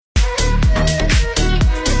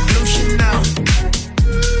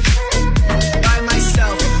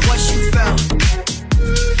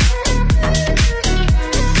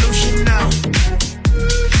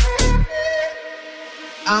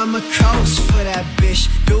for that bitch.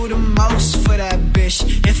 Do the most for that bitch.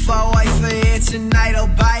 If I wait for here tonight, I'll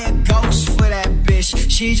buy a ghost for that bitch.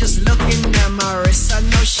 She just looking at my wrist, I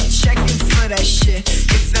know she checking for that shit.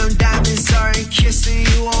 If them diamonds aren't kissing,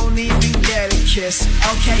 you won't even get a kiss.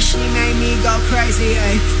 Okay, she made me go crazy,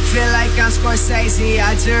 ayy. Feel like I'm Scorsese.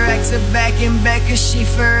 I direct her back and back, cause she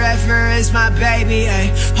forever is my baby,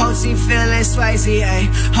 ayy. Whole team feeling Swayze, ayy.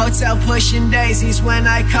 Hotel pushing daisies when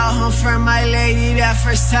I call home for my lady. That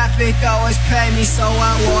first topic always pay me, so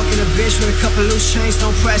I'm walking a bitch with a couple loose chains.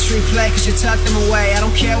 Don't press replay, cause you tuck them away. I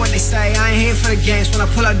don't care what they say, I ain't here for the games. When I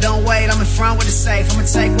pull up, don't wait, I'm in front with the safe. I'ma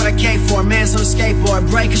take what I came for, man's on a skateboard.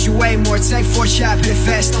 Break cause you weigh more, take 4 shots, hit it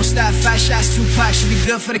fast, don't stop. 5 shots, 2 packs, should be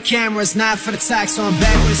good for the cameras, not for the tax. So I'm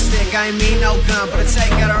back with a stick, I ain't mean no gun, but I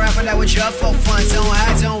take out a rapper that was just for fun. Don't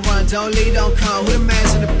hide, don't run, don't lead, don't come. Who the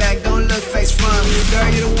man's in the back, don't look face front. Girl,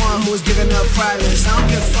 you the one who's giving up problems. I don't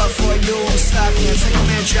give a fuck for you, won't stop me. Take a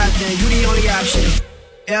man, drop then, you the only option.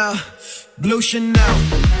 Yeah, Blue Chanel.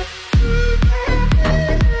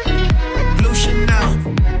 Blue Chanel.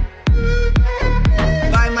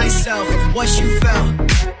 By myself, what you felt.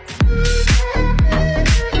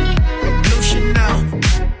 Blue Chanel.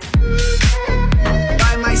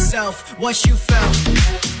 By myself, what you felt.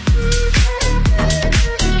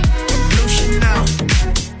 Blue Chanel.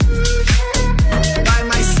 By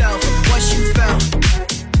myself, what you felt.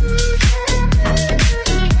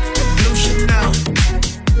 Blue Chanel.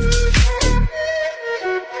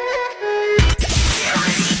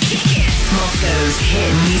 Moscow's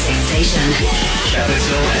hit music station.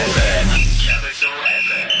 Capital FM. Capital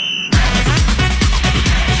FM.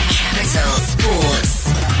 Capital Sports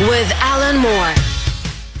with Alan Moore.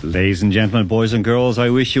 Ladies and gentlemen, boys and girls, I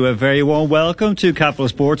wish you a very warm welcome to Capital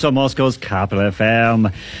Sports on Moscow's Capital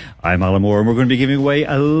FM. I'm Alan Moore and we're going to be giving away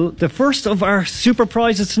the first of our super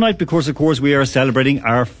prizes tonight because, of course, we are celebrating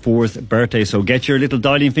our 4th birthday. So get your little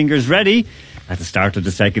dialing fingers ready at the start of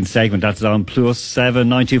the second segment. That's on +7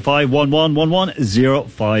 925 1111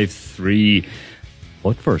 053.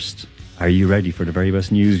 But first, are you ready for the very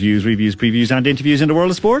best news, views, reviews, previews and interviews in the world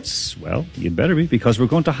of sports? Well, you'd better be, because we're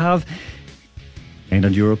going to have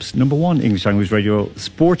England Europe's #1 English language radio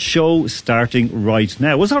sports show starting right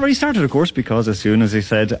now. Well, it's already started, of course, because as soon as I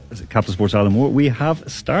said Capital Sports Alan Moore, we have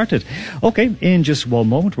started. Okay, in just one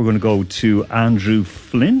moment, we're going to go to Andrew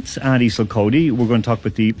Flint and Isel Cody. We're going to talk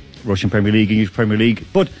about the Russian Premier League, English Premier League,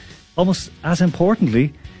 but almost as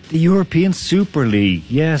importantly, the European Super League.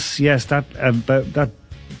 Yes, that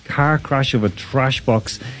car crash of a trash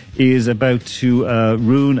box is about to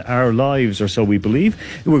ruin our lives, or so we believe.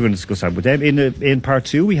 We're going to discuss that with them. In part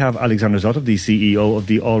 2, we have Alexander Zotov, the CEO of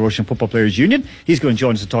the All-Russian Football Players Union. He's going to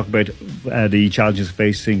join us to talk about the challenges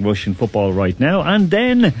facing Russian football right now. And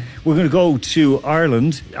then we're going to go to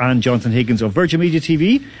Ireland and Jonathan Higgins of Virgin Media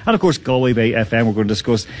TV. And, of course, Galway Bay FM. We're going to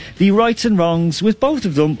discuss the rights and wrongs with both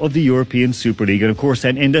of them of the European Super League. And, of course,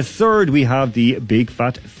 then in the third, we have the Big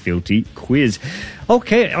Fat Filthy Quiz.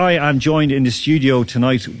 Okay, I am joined in the studio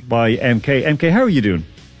tonight by MK. MK, how are you doing?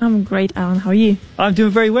 I'm great, Alan. How are you? I'm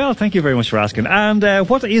doing very well. Thank you very much for asking. And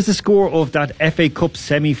what is the score of that FA Cup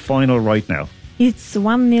semi-final right now? It's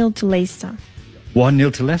 1-0 to Leicester.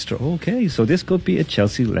 1-0 to Leicester. Okay, so this could be a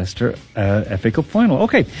Chelsea-Leicester FA Cup final.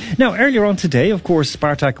 Okay, now earlier on today, of course,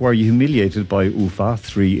 Spartak were humiliated by Ufa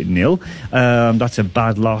 3-0. That's a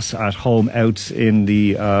bad loss at home out in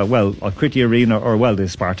the, Kriti Arena, the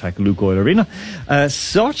Spartak Lukoil Arena.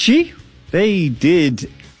 Sochi, they did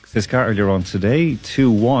CSKA earlier on today,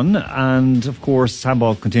 2-1. And, of course,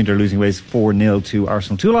 handball continued their losing ways, 4-0 to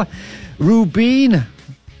Arsenal Tula. Rubin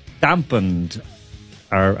dampened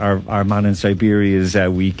our man in Siberia's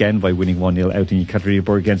weekend by winning 1-0 out in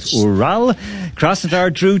Yekaterinburg against Ural.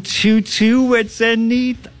 Krasnodar drew 2-2 with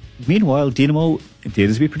Zenit. Meanwhile, Dinamo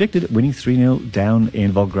did as we predicted, winning 3-0 down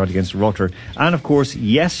in Volgograd against Rotor. And of course,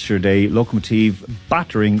 yesterday, Lokomotiv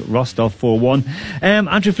battering Rostov 4-1.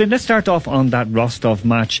 Andrew Flynn, let's start off on that Rostov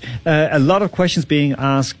match. A lot of questions being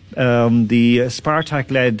asked. The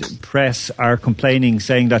Spartak-led press are complaining,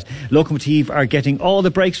 saying that Lokomotiv are getting all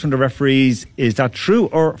the breaks from the referees. Is that true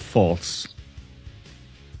or false?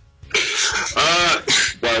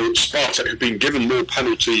 Well, Spartak have been given more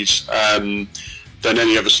penalties than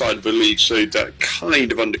any other side of the league, so that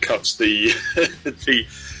kind of undercuts the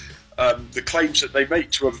the claims that they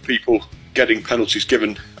make to other people getting penalties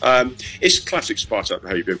given. It's classic Spartak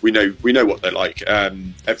behaviour. We know what they're like.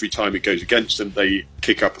 Every time it goes against them, they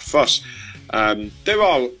kick up a fuss. There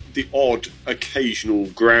are the odd occasional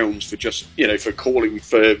grounds for just, for calling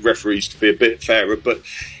for referees to be a bit fairer, but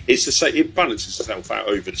it's the same. It balances itself out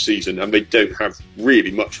over the season, and they don't have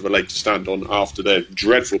really much of a leg to stand on after their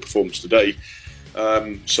dreadful performance today.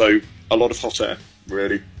 So a lot of hot air,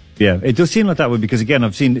 really. Yeah, it does seem like that way because, again,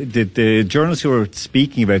 I've seen the journalists who are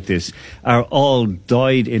speaking about this are all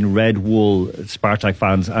dyed-in-red wool Spartak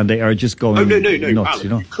fans, and they are just going no, nuts.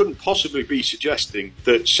 Alan, you couldn't possibly be suggesting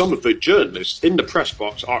that some of the journalists in the press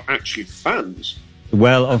box are actually fans.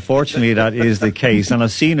 Well, unfortunately, that is the case, and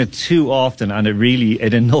I've seen it too often, and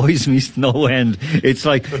it annoys me to no end. It's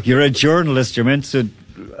like you're a journalist, you're meant to.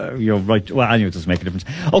 Right. Well, anyway, it doesn't make a difference.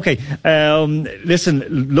 Okay, listen,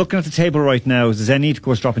 looking at the table right now, Zenit, of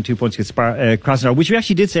course, dropping 2 points against Krasnodar, which we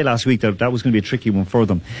actually did say last week that was going to be a tricky one for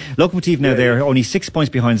them. Lokomotiv now, they're only 6 points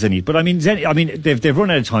behind Zenit. But, I mean, they've run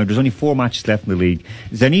out of time. There's only 4 matches left in the league.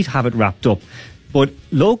 Zenit have it wrapped up. But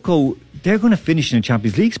Loko, they're going to finish in a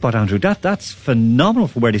Champions League spot, Andrew. That's phenomenal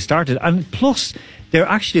for where they started. And plus, they're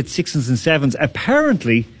actually at 6s and 7s,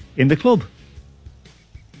 apparently, in the club.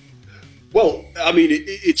 Well, I mean,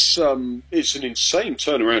 it's an insane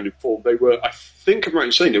turnaround in form. They were, I think I'm right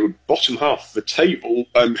in saying, they were bottom half of the table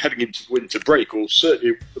heading into the winter break, or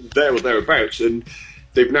certainly there or thereabouts. And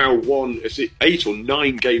they've now won, 8 or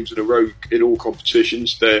 9 games in a row in all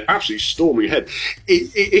competitions. They're absolutely storming ahead.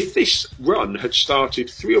 If this run had started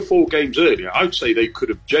 3 or 4 games earlier, I'd say they could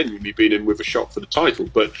have genuinely been in with a shot for the title.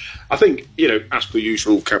 But I think, as per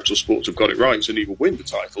usual, Capital Sports have got it right, so they will win the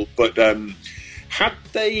title. But Had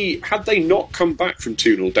they not come back from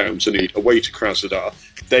 2-0 down Zenit away to Krasnodar,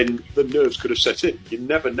 then the nerves could have set in. You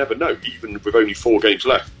never know, even with only 4 games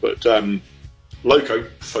left. But Loko,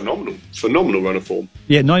 phenomenal run of form.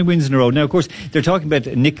 Yeah, 9 wins in a row. Now, of course, they're talking about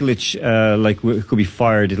Nikolic, could be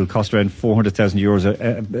fired. It'll cost around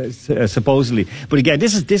 €400,000 supposedly. But again,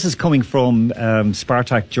 this is coming from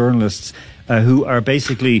Spartak journalists who are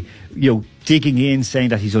basically, digging in, saying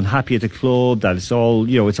that he's unhappy at the club, that it's all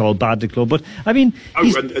bad at the club. But I mean,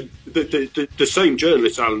 the same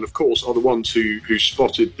journalists, Alan, of course, are the ones who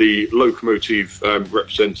spotted the Lokomotiv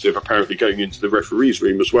representative apparently going into the referee's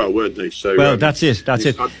room as well, weren't they? So, well, that's it.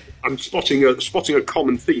 I'm spotting a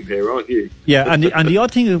common theme here, aren't you? Yeah, and the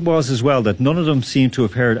odd thing was as well that none of them seem to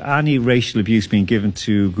have heard any racial abuse being given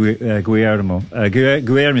to Guillermo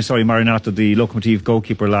Marinato, the Lokomotiv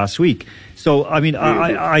goalkeeper, last week. So, I mean,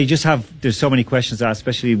 I just there's so many questions asked,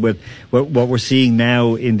 especially with what we're seeing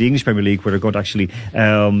now in the English Premier League, where they're going to actually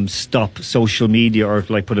stop social media or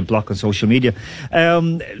put a block on social media.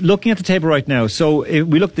 Looking at the table right now, so if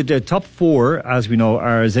we looked at the top 4, as we know,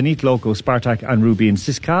 are Zenit, Loko, Spartak and Rubin.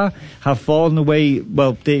 CSKA have fallen away.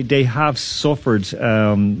 Well, they have suffered,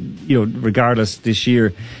 regardless this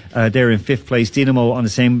year. They're in 5th place. Dinamo on the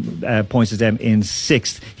same points as them in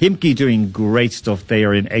 6th. Himki doing great stuff. They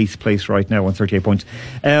are in 8th place right now on 38 points.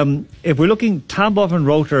 If we're looking, Tambov and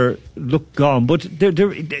Rotor look gone, but there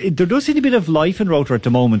does seem a bit of life in Rotor at the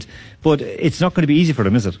moment, but it's not going to be easy for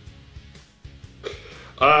them, is it?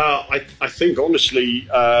 I think, honestly,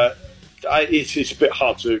 it's a bit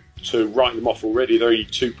hard to write them off already. They're only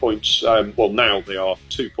 2 points, now they are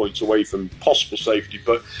 2 points away from possible safety,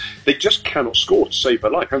 but they just cannot score to save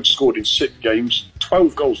their life. Haven't scored in 6 games,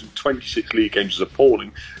 12 goals in 26 league games is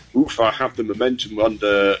appalling. Ufa have the momentum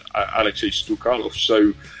under Alexei Stukalov,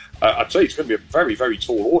 so I'd say it's going to be a very, very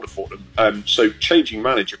tall order for them. So changing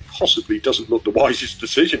manager possibly doesn't look the wisest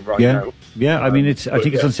decision right now. Yeah, I mean, I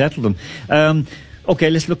think it's unsettled them.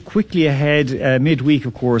 Okay, let's look quickly ahead. Midweek,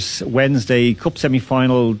 of course, Wednesday, Cup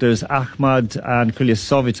semi-final. There's Ahmad and Krylia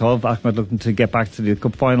Sovetov. Ahmad looking to get back to the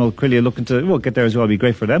Cup final. Krylia looking to get there as well. It'll be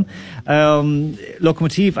great for them.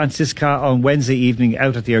 Lokomotiv and CSKA on Wednesday evening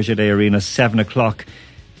out at the RZD Arena, 7 o'clock.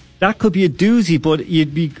 That could be a doozy, but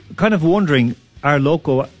you'd be kind of wondering, are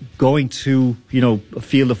Loko going to,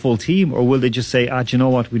 field the full team, or will they just say, do you know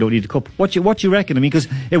what, we don't need a cup? What do you reckon? I mean, because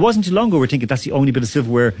it wasn't too long ago we're thinking that's the only bit of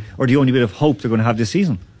silverware or the only bit of hope they're going to have this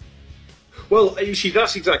season. Well, you see,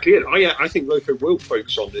 that's exactly it. I think Loko will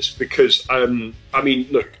focus on this because,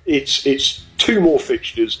 look, it's 2 more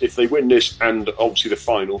fixtures. If they win this and obviously the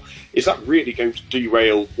final, is that really going to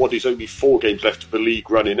derail what is only 4 games left of the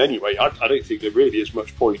league running anyway? I don't think there really is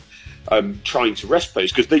much point trying to rest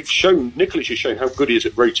players, because Nikolic has shown how good he is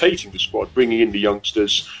at rotating the squad, bringing in the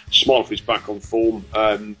youngsters. Smolov is back on form.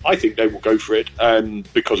 I think they will go for it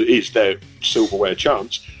because it is their silverware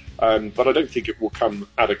chance. But I don't think it will come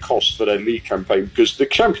at a cost for their league campaign, because the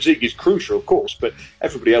Champions League is crucial, of course, but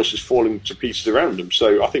everybody else is falling to pieces around them.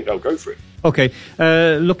 So I think they'll go for it. Okay,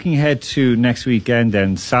 looking ahead to next weekend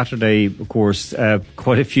then, Saturday, of course,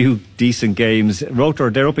 quite a few decent games. Rotor,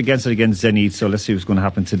 they're up against Zenit, so let's see what's going to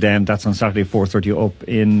happen to them. That's on Saturday, 4:30 up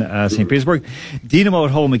in St. Petersburg. Dinamo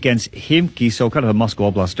at home against Himki, so kind of a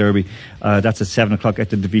Moscow Oblast derby. That's at 7 o'clock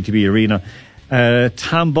at the VTB Arena.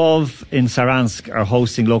 Tambov in Saransk are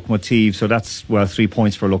hosting Lokomotiv, so that's 3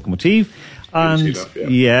 points for Lokomotiv. And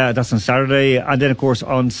see that, that's on Saturday. And then, of course,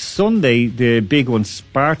 on Sunday, the big one,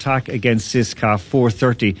 Spartak against CSKA,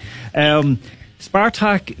 4:30.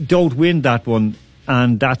 Spartak don't win that one,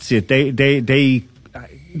 and that's it.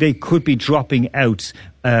 They could be dropping out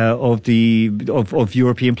of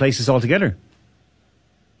European places altogether.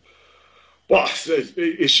 Well,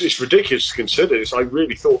 it's ridiculous to consider this. I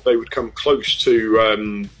really thought they would come close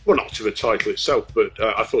to, not to the title itself, but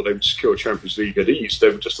I thought they would secure Champions League at ease. They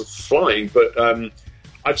were just flying. But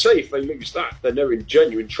I'd say if they lose that, then they're in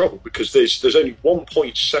genuine trouble because there's only 1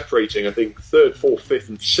 point separating, I think, third, fourth, fifth,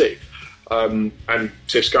 and sixth, and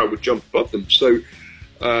CSKA would jump above them. So,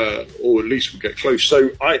 or at least would get close. So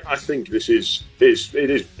I think it is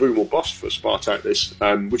boom or bust for Spartak. This,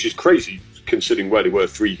 which is crazy considering where they were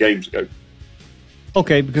 3 games ago.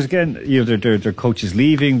 Okay, because again, their coach is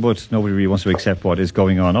leaving, but nobody really wants to accept what is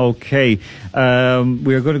going on. Okay,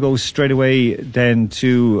 we are going to go straight away then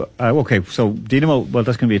to so Dynamo. Well,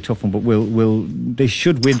 that's going to be a tough one, but they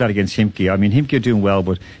should win that against Himki. I mean, Himki are doing well,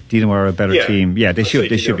 but Dynamo are a better team. Yeah, they should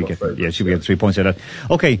be getting 3 points out of that.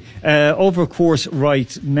 Okay, over course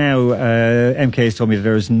right now. MK has told me that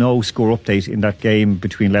there is no score update in that game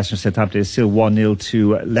between Leicester and Southampton. It's still 1-0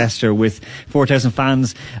 to Leicester with 4,000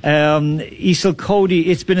 fans. Easel Cody,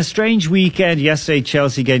 it's been a strange weekend. Yesterday,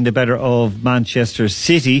 Chelsea getting the better of Manchester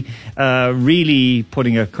City, really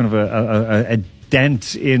putting a kind of a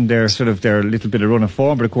dent in their little bit of run of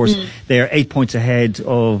form. But of course, they are 8 points ahead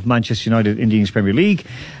of Manchester United in the English Premier League.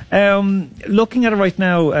 Looking at it right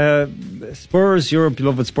now, Spurs, your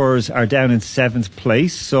beloved Spurs, are down in 7th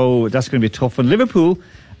place, so that's going to be a tough one. Liverpool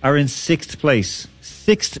are in 6th place.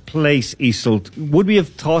 6th place, Isolt. Would we have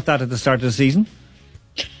thought that at the start of the season?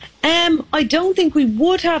 I don't think we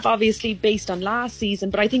would have, obviously, based on last season,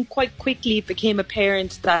 but I think quite quickly it became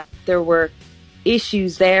apparent that there were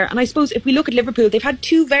issues there. And I suppose if we look at Liverpool, they've had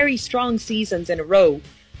 2 very strong seasons in a row,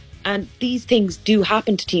 and these things do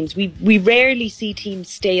happen to teams. We rarely see teams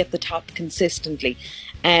stay at the top consistently.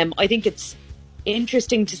 I think it's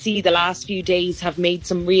interesting to see the last few days have made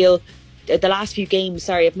some real... The last few games,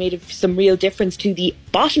 have made some real difference to the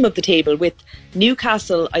bottom of the table, with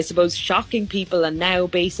Newcastle, I suppose, shocking people and now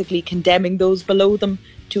basically condemning those below them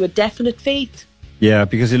to a definite fate. Yeah,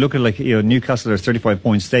 because they look at Newcastle, there's 35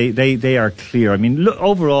 points. They are clear. I mean, look,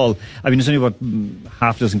 overall, there's only about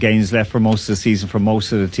half a dozen games left for most of the season for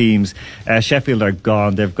most of the teams. Sheffield are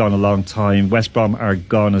gone. They've gone a long time. West Brom are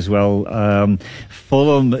gone as well.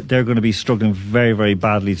 Fulham, they're going to be struggling very, very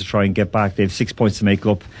badly to try and get back. They have 6 points to make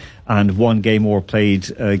up, and 1 game more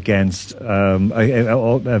played against behind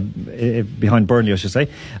Burnley, I should say.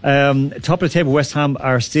 Top of the table, West Ham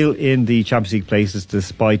are still in the Champions League places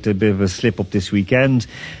despite a bit of a slip up this weekend.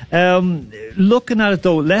 Looking at it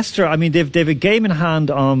though, Leicester, they've a game in hand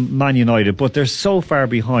on Man United, but they're so far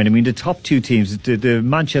behind. The top 2 teams, the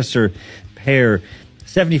Manchester pair,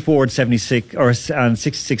 74 and 76 and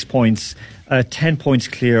 66 points. 10 points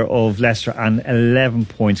clear of Leicester and 11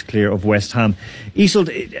 points clear of West Ham. Isolt,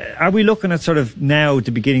 are we looking at sort of now at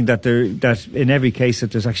the beginning that in every case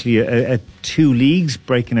that there's actually a 2 leagues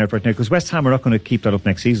breaking out right now? Because West Ham are not going to keep that up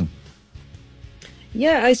next season.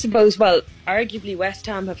 Yeah, I suppose. Well, arguably West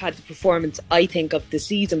Ham have had the performance, I think, of the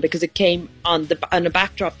season because it came on a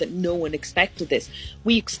backdrop that no one expected this.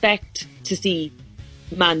 We expect to see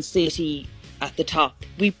Man City at the top.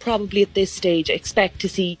 We probably at this stage expect to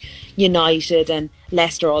see United and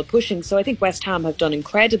Leicester all pushing. So I think West Ham have done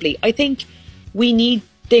incredibly. I think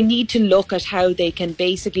they need to look at how they can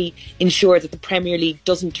basically ensure that the Premier League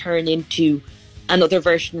doesn't turn into another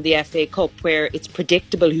version of the FA Cup where it's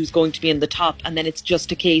predictable who's going to be in the top, and then it's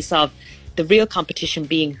just a case of the real competition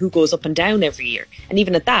being who goes up and down every year. And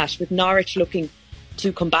even at that, with Norwich looking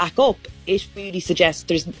to come back up, it really suggests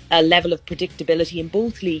there's a level of predictability in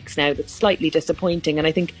both leagues now that's slightly disappointing, and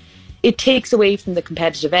I think it takes away from the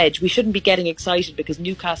competitive edge. We shouldn't be getting excited because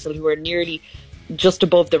Newcastle, who are nearly just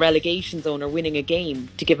above the relegation zone, are winning a game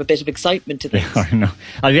to give a bit of excitement to things. Yeah, I know.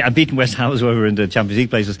 I've beaten West Ham as well. We're in the Champions League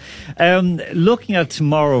places. Looking at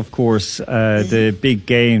tomorrow, of course, the big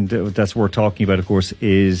game that's worth talking about, of course,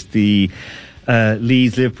 is the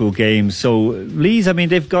Leeds-Liverpool game. So Leeds,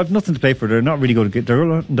 they've got nothing to play for. They're not really going to get.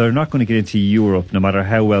 They're not going to get into Europe, no matter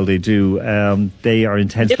how well they do. They are in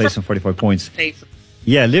 10th place on 45 points.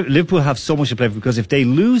 Yeah, Liverpool have so much to play for because if they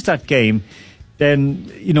lose that game, then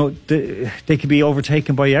they could be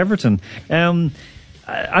overtaken by Everton.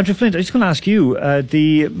 Andrew Flint, I'm just going to ask you,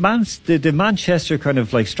 the Manchester kind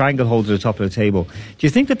of like stranglehold at the top of the table, do you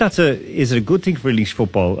think is it a good thing for English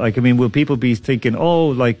football? Will people be thinking,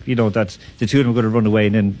 that the 2 of them are going to run away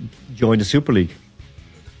and then join the Super League?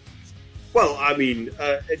 Well, I mean,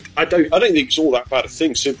 I don't think it's all that bad a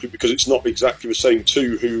thing, simply because it's not exactly the same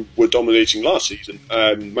two who were dominating last season.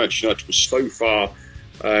 Manchester United was so far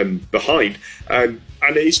behind, and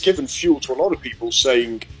it's given fuel to a lot of people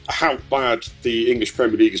saying how bad the English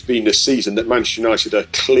Premier League has been this season, that Manchester United are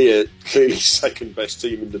clearly second best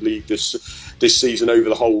team in the league this season over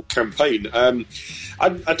the whole campaign.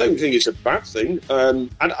 I don't think it's a bad thing, and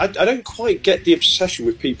I don't quite get the obsession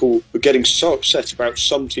with people getting so upset about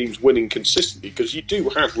some teams winning consistently, because you do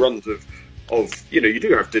have runs of you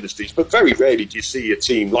do have dynasties, but very rarely do you see a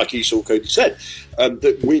team, like Esau Cody said,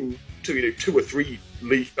 that win 2 or 3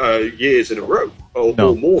 years in a row, or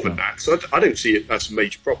more than that. So I don't see it as a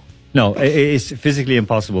major problem. No, it's physically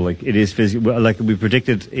impossible. Like it is like we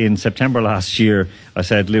predicted in September last year. I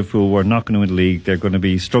said Liverpool were not going to win the league. They're going to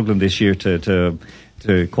be struggling this year to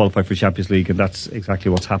qualify for Champions League, and that's exactly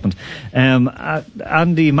what's happened.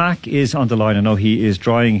 Andy Mack is on the line. I know he is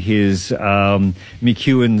drying his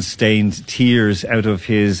McEwen-stained tears out of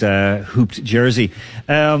his hooped jersey.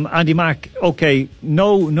 Andy Mack, okay,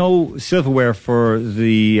 no silverware for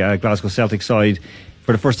the Glasgow Celtic side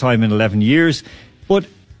for the first time in 11 years, but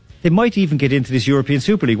they might even get into this European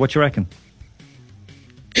Super League. What do you reckon?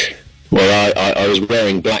 Well, I was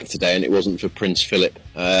wearing black today, and it wasn't for Prince Philip.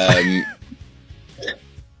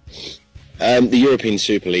 The European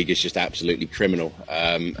Super League is just absolutely criminal,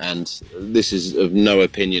 and this is of no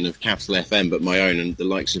opinion of Capital FM, but my own, and the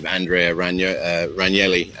likes of Andrea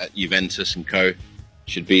Ranieri at Juventus and co.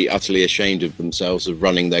 should be utterly ashamed of themselves of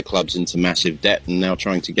running their clubs into massive debt and now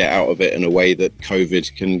trying to get out of it in a way that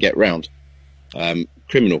COVID can get round.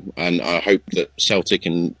 Criminal, and I hope that Celtic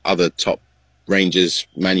and other top Rangers,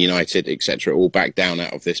 Man United, etc. all back down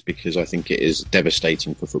out of this, because I think it is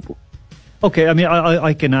devastating for football. Okay, I mean,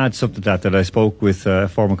 I can add something to that I spoke with a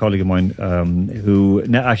former colleague of mine who,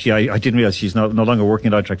 actually, I didn't realise she's no longer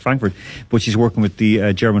working at Eintracht Frankfurt, but she's working with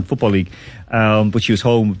the German Football League. But she was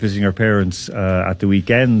home visiting her parents at the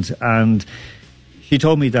weekend, and she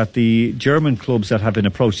told me that the German clubs that have been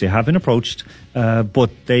approached, but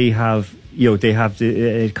they have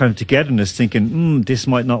the kind of togetherness, thinking, this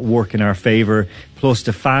might not work in our favour. Plus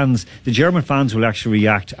the German fans will actually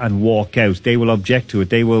react and walk out. They will object to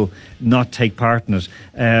it. They will not take part in it.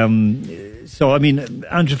 So, I mean,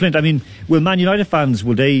 Andrew Flint, will Man United fans,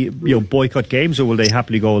 will they boycott games, or will they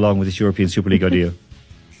happily go along with this European Super League idea?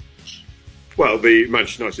 Well, the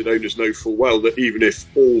Manchester United owners know full well that even if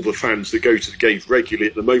all the fans that go to the games regularly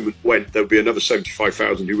at the moment went, there'll be another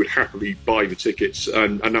 75,000 who would happily buy the tickets,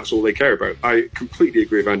 and that's all they care about. I completely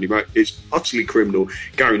agree with Andy Mack. It's utterly criminal.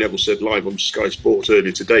 Gary Neville said live on Sky Sports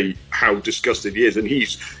earlier today how disgusted he is, and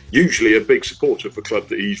he's usually a big supporter of the club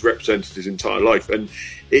that he's represented his entire life, and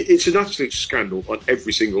it's an absolute scandal on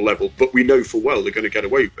every single level, but we know full well they're going to get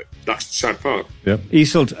away with it. That's the sad part. Yeah.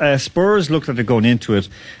 Isolt, Spurs looked like they're going into it.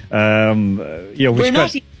 We're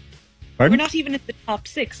not even in the top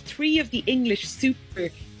 6. 3 of the English super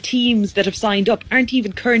teams that have signed up aren't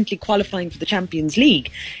even currently qualifying for the Champions League.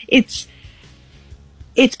 It's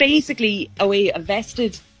basically a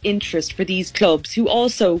vested interest for these clubs, who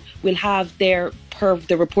also will have per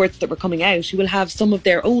the reports that were coming out, who will have some of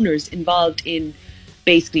their owners involved in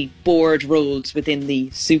basically board roles within the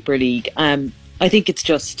Super League. I think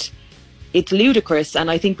it's ludicrous, and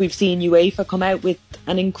I think we've seen UEFA come out with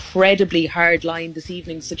an incredibly hard line this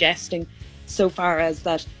evening, suggesting so far as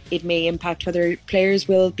that it may impact whether players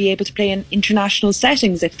will be able to play in international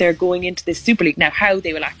settings if they're going into this Super League. Now, how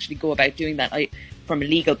they will actually go about doing that, from a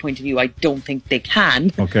legal point of view, I don't think they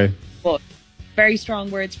can. Okay. But very strong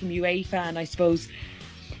words from UEFA, and I suppose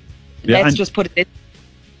let's just put it,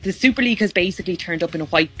 the Super League has basically turned up in a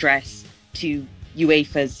white dress to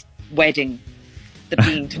UEFA's wedding, that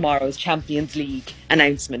being tomorrow's Champions League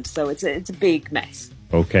announcement. So it's a big mess.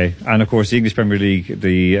 Okay, and of course the English Premier League,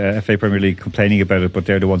 the FA Premier League, complaining about it, but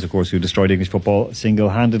they're the ones, of course, who destroyed English football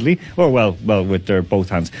single-handedly, or well, with their both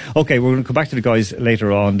hands. Okay, we're going to come back to the guys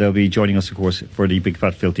later on. They'll be joining us, of course, for the Big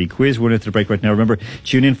Fat Filthy quiz. We're into the break right now. Remember,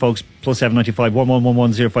 tune in, folks. +795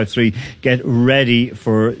 1111 053. Get ready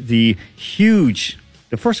for the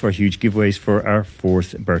first of our huge giveaways for our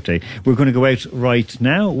 4th birthday. We're going to go out right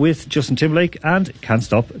now with Justin Timberlake and Can't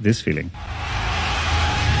Stop This Feeling.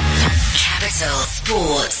 Capital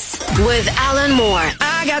Sports with Alan Moore.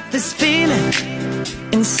 I got this feeling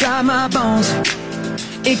inside my bones.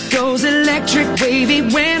 It goes electric wavy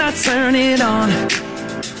when I turn it on.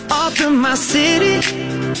 Off from my city,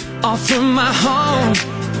 off from my home.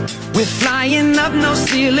 We're flying up no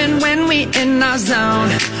ceiling when we in our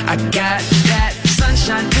zone. I got that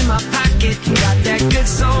sunshine in my pocket, got that good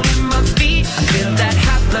soul in my feet. I feel that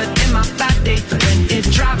hot blood in my body when it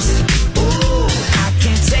drops. Ooh, I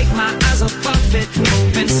can't take my eyes off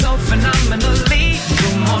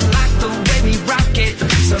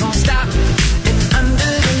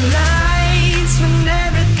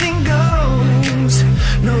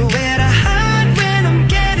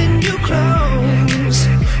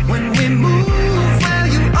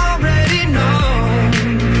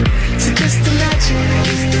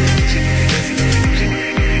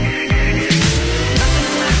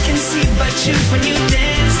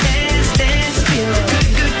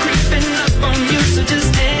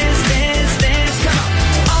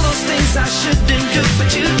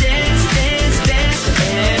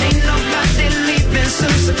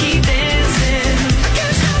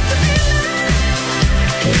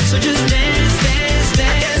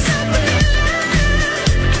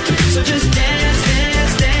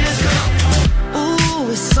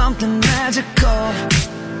something magical.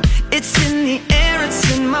 It's in the air,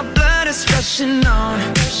 it's in my blood, it's rushing on.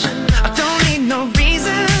 I don't need no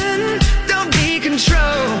reason, don't be control.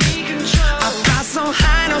 I fly so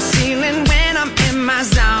high, no ceiling when I'm in my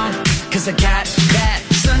zone. Cause I got that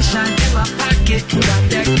sunshine in my pocket, got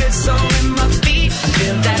that good soul in my feet. I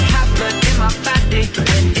feel that hot blood in my body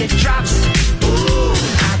when it drops. Ooh,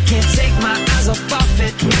 I can't take my eyes off of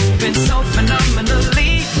it, moving so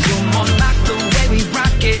phenomenally. You're more like the way we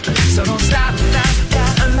rock it, so don't stop, stop,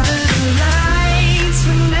 stop. Under the lights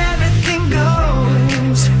when everything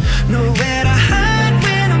goes, nowhere to hide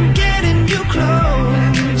when I'm getting you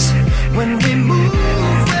close. When we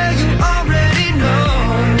move where you already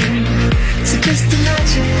know, so just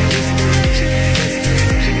imagine.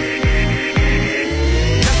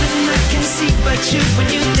 Nothing I can see but you when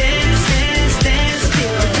you dance, dance, dance.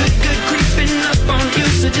 Feel a good, good creeping up on you,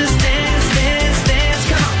 so just dance, dance, dance.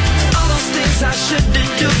 Come on, all those things I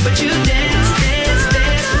shouldn't do, but you dance, dance,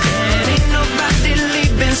 dance. And ain't nobody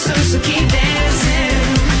leaving soon, so keep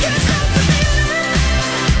dancing.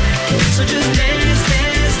 So just dance,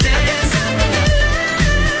 dance, dance.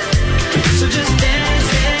 So just dance,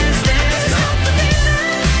 dance, dance.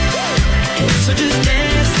 So just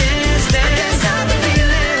dance, dance, dance.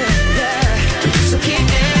 So keep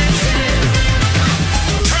dancing.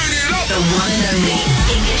 The one and only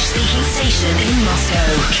English-speaking station in Moscow.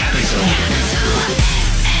 Capital.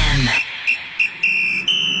 FM.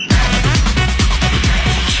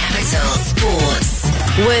 Capital Sports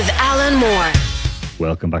with Alan Moore.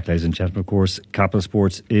 Welcome back, ladies and gentlemen. Of course, Capital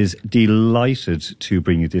Sports is delighted to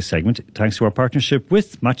bring you this segment thanks to our partnership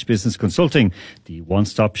with Match Business Consulting, the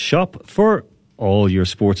one-stop shop for all your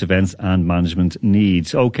sports events and management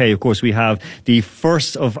needs. Okay, of course, we have the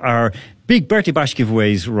first of our big birthday bash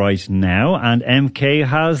giveaways right now, and MK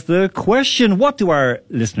has the question. What do our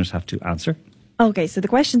listeners have to answer? Okay, so the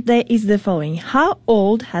question today is the following. How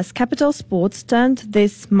old has Capital Sports turned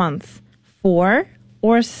this month? 4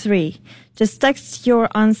 or 3? Just text your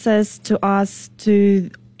answers to us to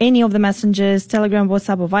any of the messengers, Telegram,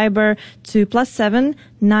 WhatsApp or Viber to +7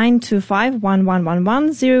 925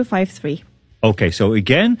 1111 053. Okay, so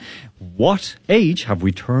again, what age have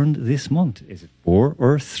we turned this month? Is it 4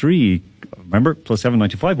 or 3? Remember, +7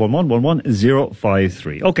 925 1111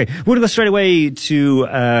 053. Okay, we're going to go straight away to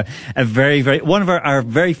one of our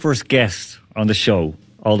very first guests on the show.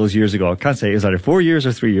 All those years ago. I can't say it was either 4 years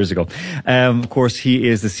or 3 years ago. Of course, he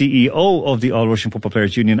is the CEO of the All Russian Football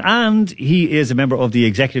Players Union, and he is a member of the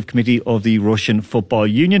Executive Committee of the Russian Football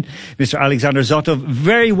Union. Mr. Alexander Zotov,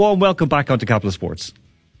 very warm welcome back onto Capital Sports.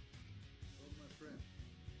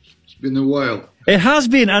 It's been a while. It has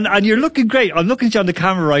been, and you're looking great. I'm looking at you on the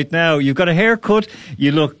camera right now. You've got a haircut.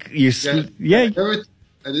 You look, yeah.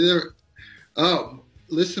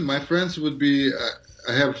 Listen, my friends would be,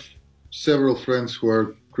 I have several friends who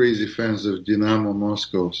are crazy fans of Dynamo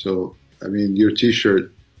Moscow. So, I mean, your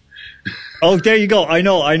T-shirt. Oh, there you go. I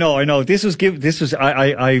know. I know.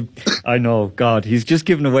 God, he's just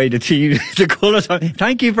given away the team, the colours.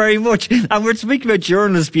 Thank you very much. And we're speaking about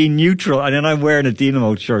journalists being neutral, and then I'm wearing a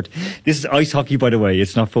Dynamo shirt. This is ice hockey, by the way.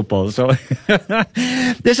 It's not football. So,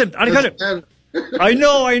 listen, I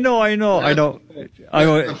know.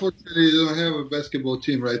 Unfortunately, you don't have a basketball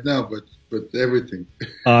team right now, but everything.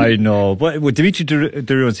 I know, but Dimitri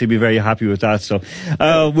Durian seemed to be very happy with that. So,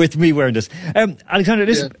 with me wearing this, Alexander,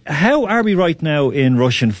 how are we right now in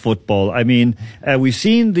Russian football? I mean, we've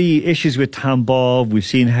seen the issues with Tambov. We've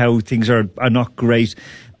seen how things are not great.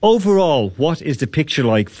 Overall, what is the picture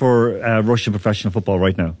like for Russian professional football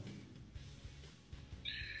right now?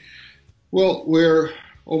 Well, we're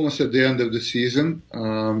almost at the end of the season.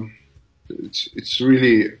 It's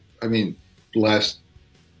really, I mean, the last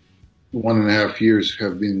 1.5 years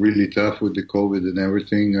have been really tough with the COVID and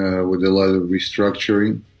everything, with a lot of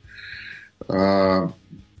restructuring.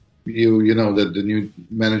 You know that the new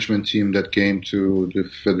management team that came to the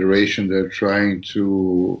federation, they're trying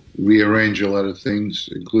to rearrange a lot of things,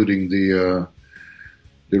 including the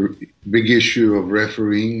big issue of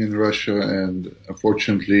refereeing in Russia. And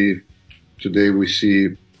unfortunately, today we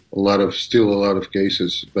see still a lot of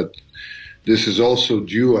cases, but this is also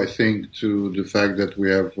due, I think, to the fact that we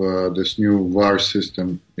have this new VAR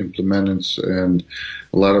system implemented and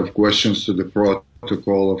a lot of questions to the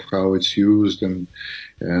protocol of how it's used, and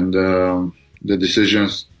the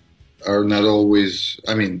decisions are not always,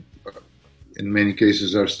 I mean, in many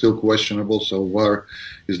cases are still questionable. So VAR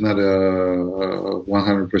is not a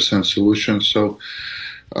 100% solution. So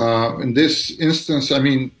in this instance, I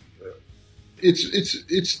mean,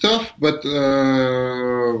 it's tough, but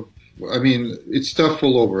I mean, it's tough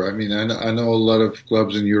all over. I mean, I know a lot of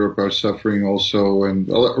clubs in Europe are suffering also, and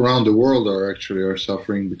around the world are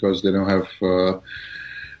suffering because they don't have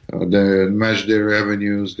they match their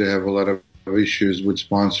revenues. They have a lot of issues with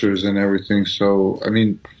sponsors and everything. So, I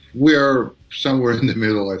mean, we are somewhere in the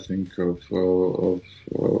middle, I think, of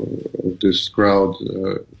this crowd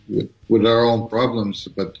with our own problems.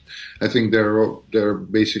 But I think they're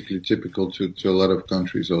basically typical to a lot of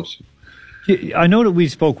countries also. I know that we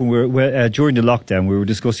spoke when we were during the lockdown. We were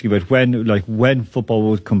discussing about when football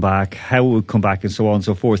would come back, how it would come back, and so on and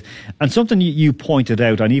so forth. And something you pointed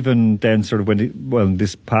out, and even then, sort of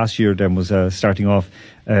this past year then was starting off,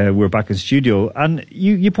 we were back in studio, and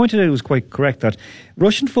you pointed out, it was quite correct, that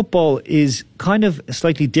Russian football is kind of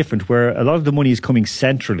slightly different, where a lot of the money is coming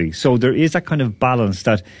centrally. So there is that kind of balance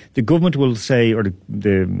that the government will say, or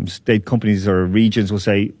the state companies or regions will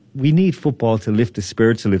say, we need football to lift the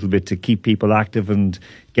spirits a little bit, to keep people active and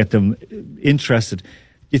get them interested.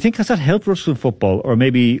 Do you think has that helped Russian football, or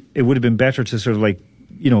maybe it would have been better to sort of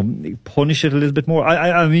punish it a little bit more?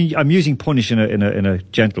 I mean, I'm using punish in a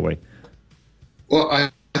gentle way. Well,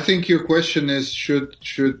 I think your question is should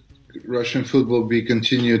Russian football be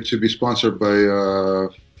continued to be sponsored by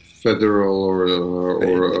federal or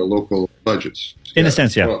local budgets? In a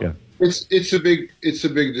sense, yeah. Well, yeah. It's a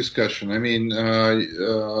big discussion. I mean,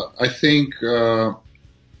 I think in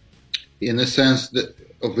a sense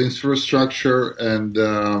of infrastructure and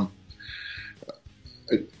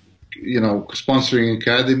sponsoring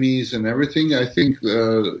academies and everything, I think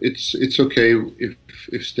it's okay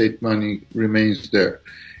if state money remains there.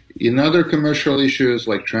 In other commercial issues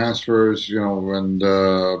like transfers, and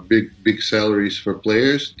big salaries for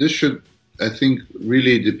players, this should, I think,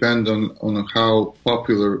 really depend on how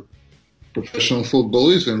popular professional football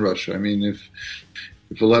is in Russia. I mean, if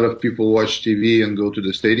a lot of people watch TV and go to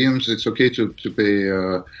the stadiums, it's okay to pay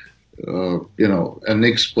a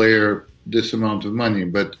Knicks player this amount of money.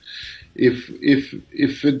 But if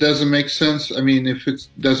it doesn't make sense, I mean, if it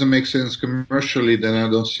doesn't make sense commercially, then I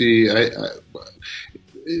don't see. As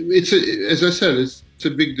I said, it's a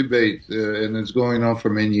big debate, and it's going on for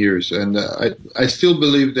many years. And I still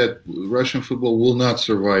believe that Russian football will not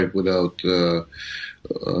survive without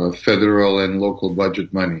federal and local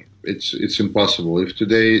budget money. It's impossible. If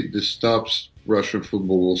today this stops, Russian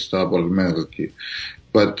football will stop automatically.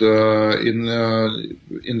 But in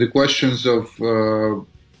the questions of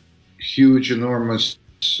huge, enormous,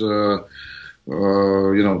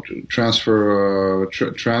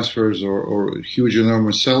 transfers or huge,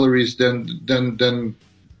 enormous salaries, then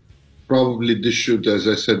probably this should, as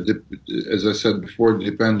I said before,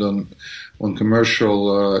 depend on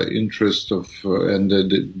commercial interest of and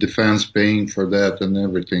the fans paying for that and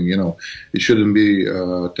everything. It shouldn't be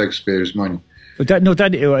taxpayers' money. But that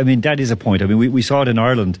is a point. I mean, we saw it in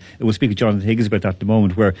Ireland. We'll speak to Jonathan Higgins about that in a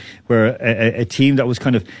moment, where a team that was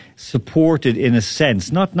kind of supported in a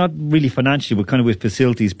sense, not really financially, but kind of with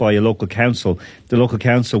facilities by a local council. The local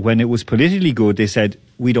council, when it was politically good, they said,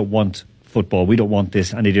 we don't want football, we don't want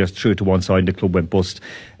this, and they just threw it to one side and the club went bust.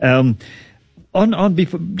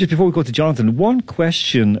 Just before we go to Jonathan, one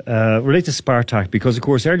question related to Spartak, because of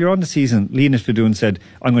course earlier on the season, Leonid Fedun said,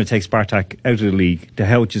 I'm going to take Spartak out of the league. The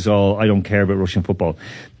hell is all, I don't care about Russian football.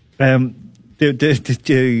 The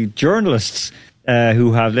journalists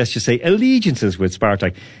who have, let's just say, allegiances with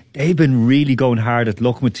Spartak, they've been really going hard at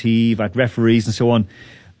Lokomotiv, at referees and so on.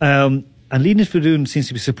 And Leonid Fedun seems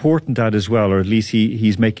to be supporting that as well, or at least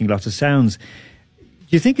he's making lots of sounds.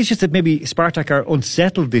 Do you think it's just that maybe Spartak are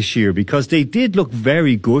unsettled this year, because they did look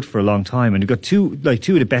very good for a long time, and you've got two of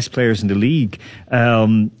the best players in the league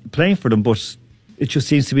playing for them, but it just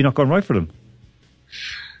seems to be not going right for them?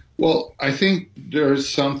 Well, I think there's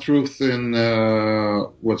some truth in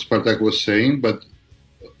what Spartak was saying, but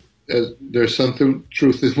there's some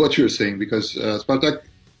truth in what you're saying, because Spartak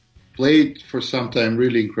played for some time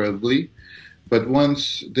really incredibly, but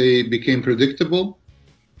once they became predictable,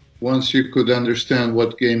 once you could understand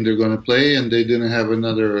what game they're going to play, and they didn't have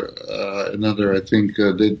another, I think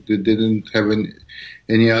they didn't have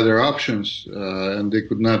any other options, and they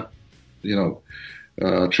could not,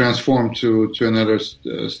 transform to another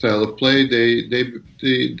style of play. They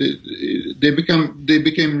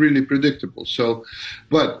became really predictable. So,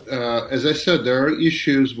 but as I said, there are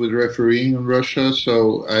issues with refereeing in Russia.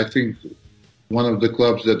 So I think one of the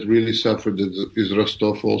clubs that really suffered is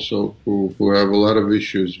Rostov, also, who have a lot of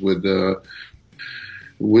issues with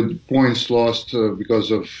points lost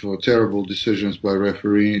because of terrible decisions by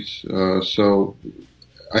referees. So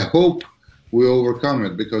I hope we overcome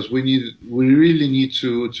it, because we really need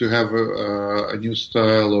to have a new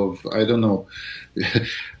style of, I don't know.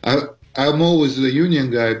 I'm always the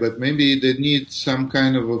union guy, but maybe they need some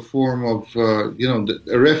kind of a form of, a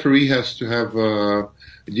referee has to have a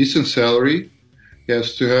decent salary, he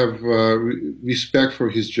has to have respect for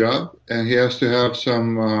his job, and he has to have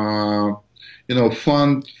some,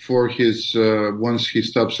 fund for his, once he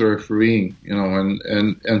stops refereeing,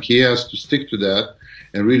 and he has to stick to that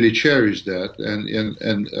and really cherish that. And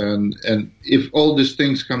if all these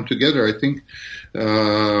things come together, I think,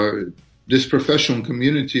 this professional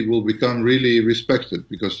community will become really respected,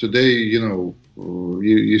 because today, you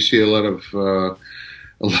see a lot of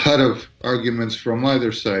arguments from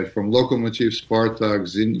either side, from Lokomotiv, Spartak,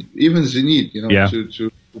 even Zenit,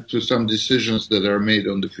 to some decisions that are made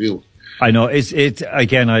on the field. I know it's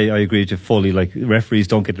again. I agree to fully. Like, referees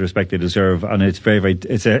don't get the respect they deserve, and it's very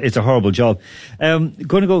it's a horrible job. Going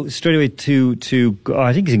to go straight away to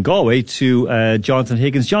I think he's in Galway, to Jonathan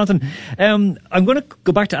Higgins. Jonathan, I'm going to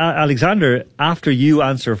go back to Alexander after you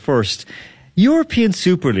answer first. European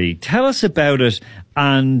Super League. Tell us about it,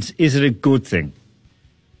 and is it a good thing?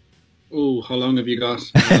 Oh, how long have you got?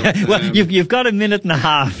 Well, you've got a minute and a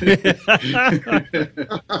half.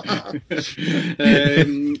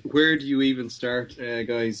 Where do you even start,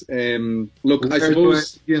 guys? Look, I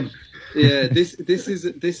suppose,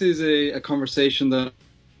 this is a conversation that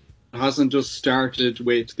hasn't just started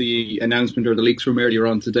with the announcement or the leaks from earlier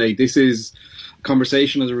on today. This is a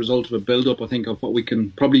conversation as a result of a build-up, I think, of what we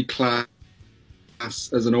can probably class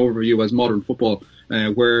as an overview as modern football.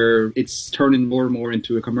 Where it's turning more and more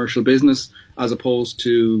into a commercial business as opposed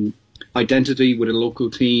to identity with a local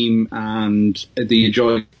team and the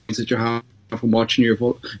enjoyment that you have from watching your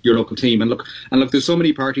local team. And look, there's so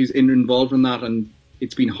many parties involved in that, and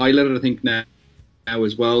it's been highlighted, I think, now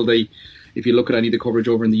as well. If you look at any of the coverage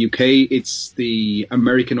over in the UK, it's the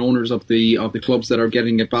American owners of the clubs that are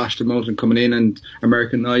getting it bashed about and coming in and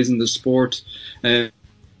Americanizing the sport. But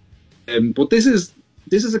this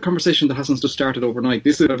is a conversation that hasn't just started overnight.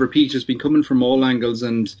 This is a repeat. It's been coming from all angles,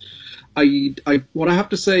 and what I have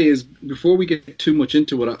to say is, before we get too much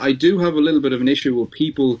into it, I do have a little bit of an issue with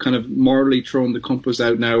people kind of morally throwing the compass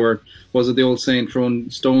out now, or was it the old saying, throwing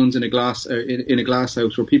stones in a glass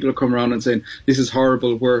house, where people are coming around and saying this is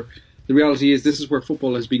horrible. Where the reality is, this is where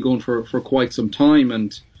football has been going for quite some time,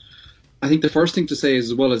 and I think the first thing to say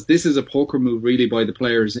is, as well, as this is a poker move really by the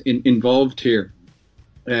players involved here.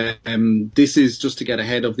 This is just to get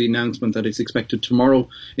ahead of the announcement that is expected tomorrow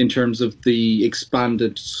in terms of the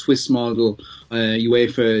expanded Swiss model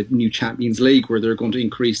UEFA new Champions League, where they're going to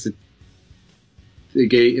increase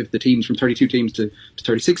the teams from 32 teams to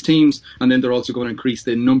 36 teams, and then they're also going to increase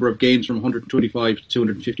the number of games from 125 to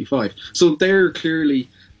 255. So they're clearly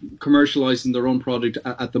commercialising their own product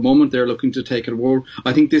at the moment. They're looking to take it over.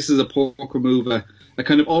 I think this is a poker move, a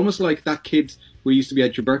kind of almost like that kid we used to be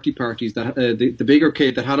at your birthday parties, that the bigger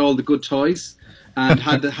kid that had all the good toys and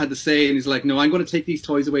had the say, and he's like, no, I'm going to take these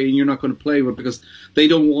toys away and you're not going to play with it, because they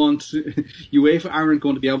don't want UEFA aren't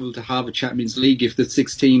going to be able to have a Champions League if the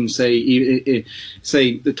 6 teams, say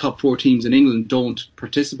the top 4 teams in England don't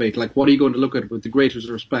participate. Like, what are you going to look at with the greatest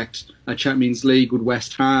respect? A Champions League with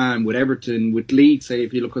West Ham, with Everton, with Leeds, say,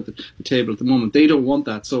 if you look at the table at the moment. They don't want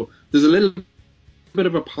that. So there's a little bit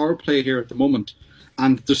of a power play here at the moment.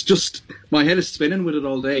 And there's just, my head is spinning with it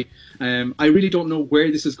all day. I really don't know where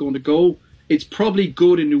this is going to go. It's probably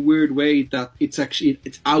good in a weird way that it's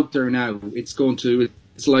out there now. It's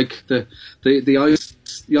like the ice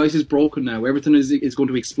is broken now. Everything is going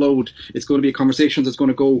to explode. It's going to be a conversation that's going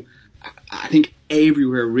to go, I think,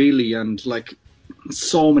 everywhere really, and like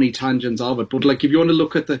so many tangents of it. But like, if you want to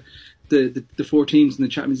look at the 4 teams in the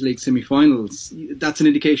Champions League semi-finals, that's an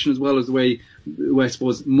indication, as well as the way, I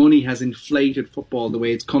suppose, money has inflated football, the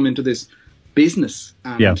way it's come into this business.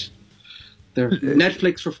 And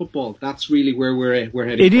Netflix for football, that's really where we're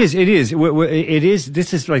heading. It is.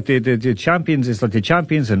 This is like the champions. It's like the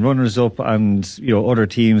champions and runners up, and other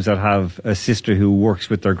teams that have a sister who works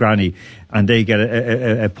with their granny, and they get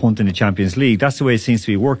a punt in the Champions League. That's the way it seems to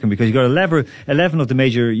be working, because you've got 11 of the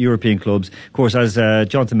major European clubs. Of course, as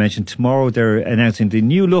Jonathan mentioned, tomorrow they're announcing the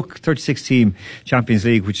new look 36-team Champions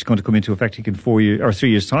League, which is going to come into effect in 4 years or 3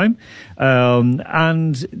 years' time.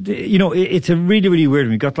 It's a really, really weird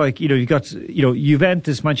one. You've got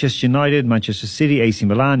Juventus, Manchester United, Manchester City, AC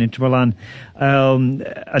Milan, Inter Milan, and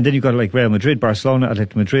then you've got like Real Madrid, Barcelona,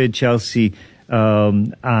 Atletico Madrid, Chelsea,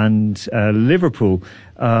 and Liverpool.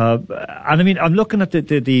 And I mean, I'm looking at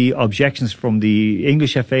the objections from the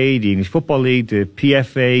English FA, the English Football League, the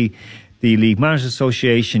PFA, the League Managers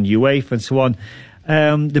Association, UEFA, and so on.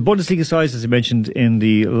 The Bundesliga sides, as I mentioned in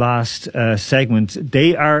the last segment,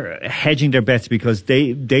 they are hedging their bets, because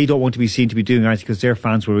they don't want to be seen to be doing anything, because their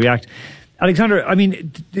fans will react. Alexander, I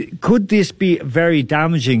mean, could this be very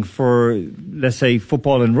damaging for, let's say,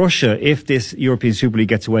 football in Russia if this European Super League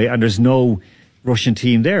gets away and there's no Russian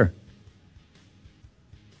team there?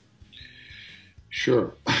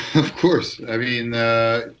 Sure, of course. I mean,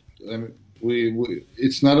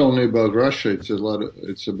 it's not only about Russia. It's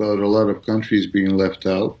about a lot of countries being left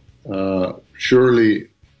out. Surely,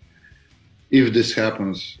 if this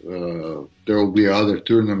happens, there will be other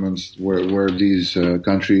tournaments where these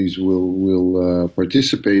countries will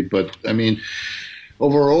participate. But I mean,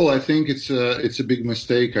 overall, I think it's a big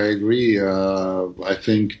mistake. I agree. I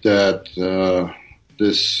think that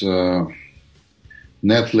this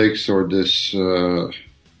Netflix or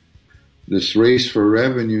this race for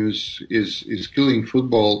revenues is killing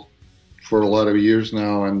football for a lot of years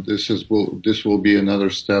now, and this will be another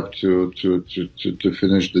step to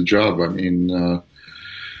finish the job. I mean,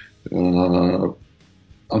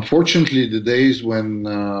 unfortunately, the days when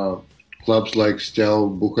clubs like Steaua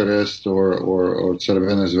Bucharest or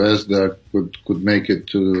Crvena Zvezda could make it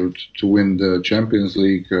to win the Champions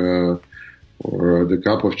League or the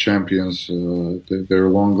Cup of Champions, they're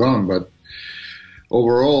long gone. But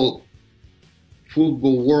overall,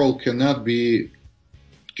 football world cannot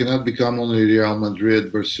become only Real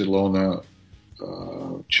Madrid, Barcelona,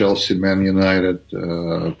 Chelsea, Man United,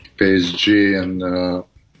 PSG, and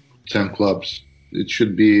 10 clubs. It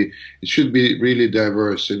should be really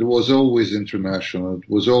diverse. It was always international. It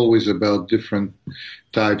was always about different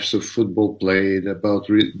types of football played, about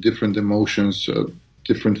different emotions,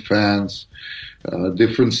 different fans,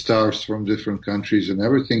 different stars from different countries and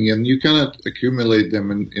everything. And you cannot accumulate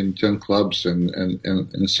them in 10 clubs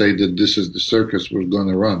and say that this is the circus we're going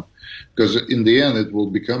to run. Because in the end, it will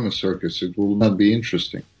become a circus. It will not be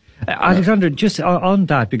interesting. Alexander, just on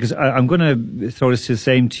that, because I'm going to throw this the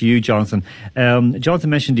same to you, Jonathan.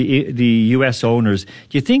 Jonathan mentioned the US owners.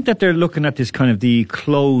 Do you think that they're looking at this kind of the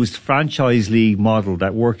closed franchise league model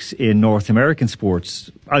that works in North American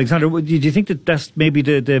sports? Alexander, do you think that that's maybe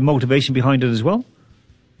the motivation behind it as well?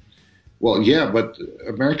 Well, yeah, but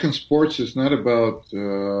American sports is not about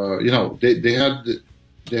they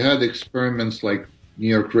had experiments like New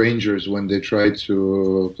York Rangers when they tried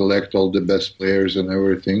to collect all the best players and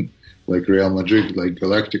everything, like Real Madrid, like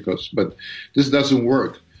Galacticos. But this doesn't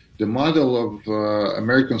work. The model of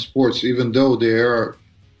American sports, even though they are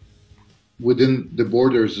within the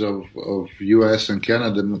borders of US and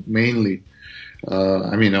Canada mainly,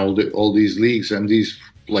 all these leagues and these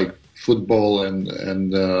like football and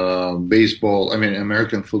baseball,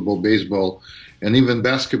 American football, baseball, and even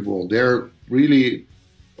basketball, they're really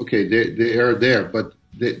okay, they are there, but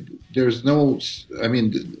there's no,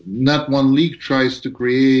 not one league tries to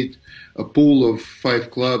create a pool of 5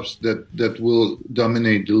 clubs that will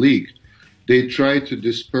dominate the league. They try to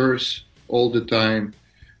disperse all the time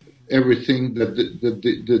everything that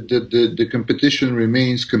the competition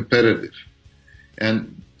remains competitive.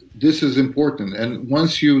 And this is important. And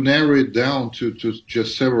once you narrow it down to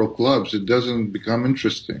just several clubs, it doesn't become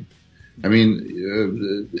interesting.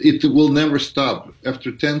 It will never stop.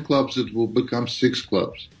 After 10 clubs, it will become 6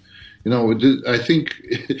 clubs. I think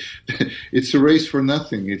it's a race for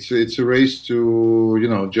nothing. It's a race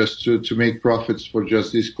to, just to make profits for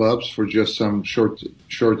just these clubs for just some short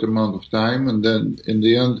amount of time, and then in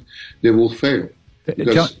the end they will fail.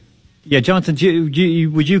 Jonathan,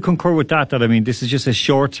 would you concur with that? That this is just a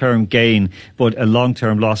short-term gain, but a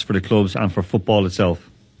long-term loss for the clubs and for football itself.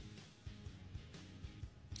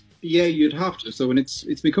 Yeah, you'd have to. So when it's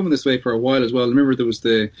been coming this way for a while as well. Remember, there was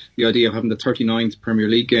the idea of having the 39th Premier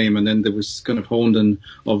League game, and then there was kind of honed in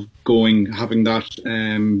of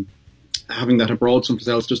having that abroad someplace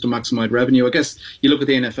else just to maximise revenue. I guess you look at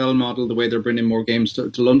the NFL model, the way they're bringing more games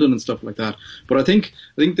to London and stuff like that. But I think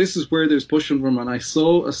this is where there's pushing from. And I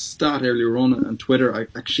saw a stat earlier on Twitter. I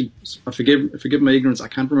forgive my ignorance. I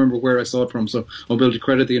can't remember where I saw it from, so I'll be able to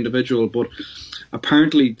credit the individual. But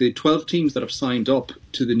apparently, the 12 teams that have signed up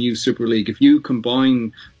to the new Super League, if you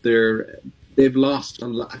combine they've lost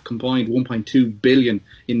a combined 1.2 billion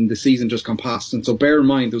in the season just gone past. And so bear in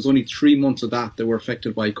mind, there was only 3 months of that were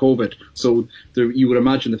affected by COVID. So you would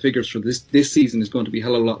imagine the figures for this season is going to be a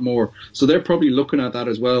hell of a lot more. So they're probably looking at that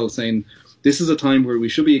as well, saying this is a time where we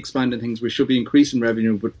should be expanding things, we should be increasing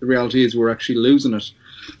revenue, but the reality is we're actually losing it.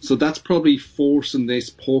 So that's probably forcing this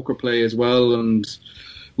poker play as well. And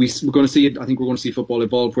we're going to see it. I think we're going to see football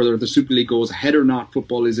evolve. Whether the Super League goes ahead or not,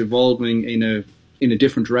 football is evolving in a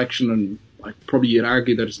different direction, and you'd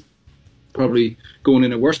argue that it's probably going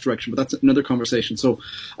in a worse direction, but that's another conversation. So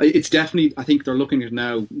it's definitely, I think they're looking at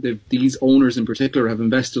now, these owners in particular have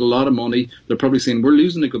invested a lot of money. They're probably saying, we're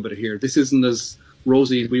losing a good bit of here. This isn't as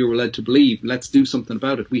rosy as we were led to believe. Let's do something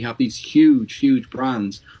about it. We have these huge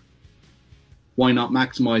brands. Why not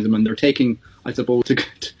maximise them? And they're taking, I suppose,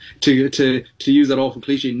 to use that awful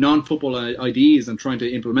cliche, non-football ideas and trying to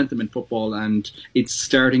implement them in football. And it's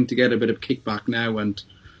starting to get a bit of kickback now. And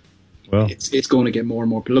well, it's going to get more and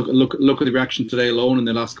more. Look at the reaction today alone in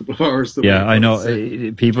the last couple of hours. Yeah, I know.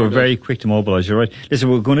 People are very quick to mobilise. You're right. Listen,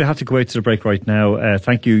 we're going to have to go out to the break right now.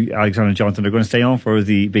 Thank you, Alexander and Jonathan. They're going to stay on for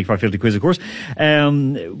the Big 550 quiz, of course.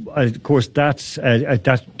 Of course,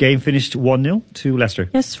 that game finished 1-0 to Leicester.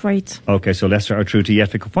 Yes, right. Okay, so Leicester are through to the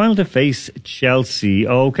FA Cup final to face Chelsea.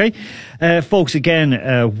 Okay. Folks,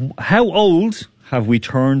 again, how old have we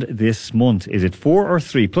turned this month? Is it 4 or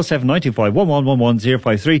 3? +7 95 1111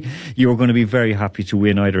 053. You are going to be very happy to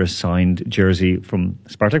win either a signed jersey from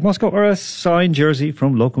Spartak Moscow or a signed jersey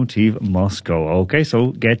from Lokomotiv Moscow. Okay,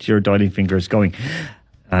 so get your dialing fingers going.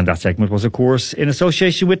 And that segment was, of course, in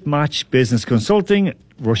association with Match Business Consulting,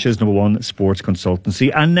 Russia's #1 sports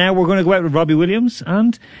consultancy. And now we're going to go out with Robbie Williams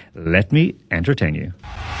and let me entertain you.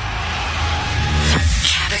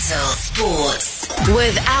 Capital Sports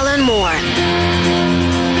with Alan Moore.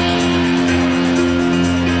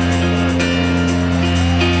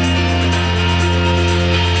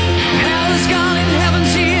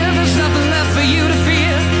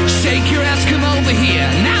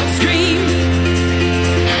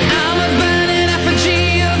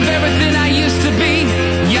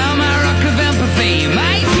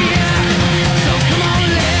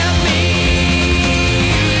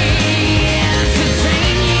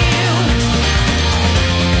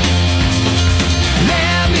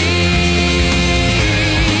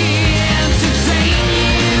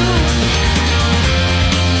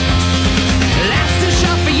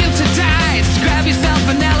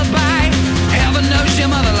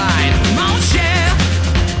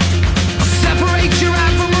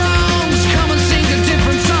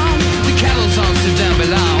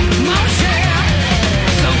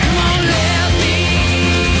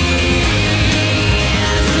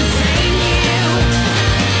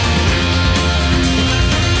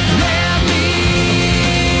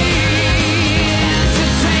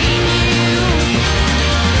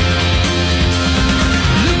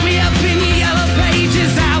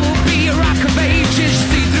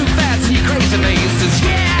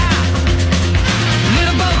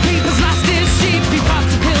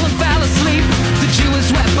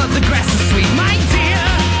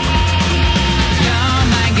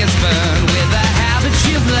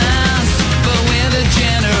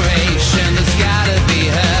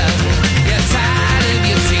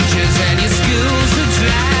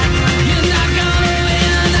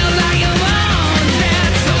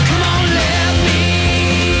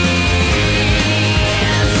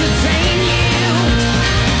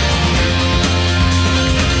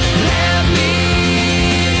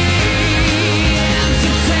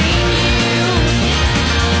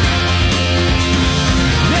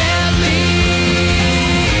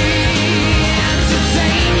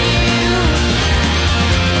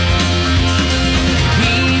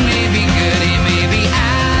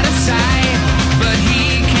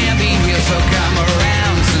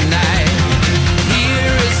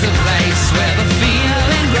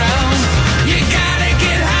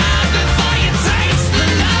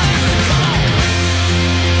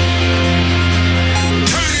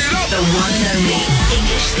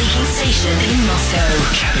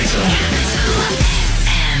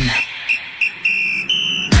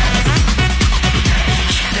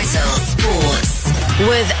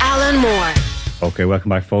 with Alan Moore. Okay, welcome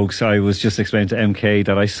back, folks. I was just explaining to MK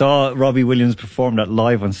that I saw Robbie Williams perform that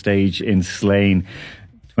live on stage in Slane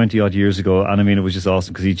 20-odd years ago, and I mean, it was just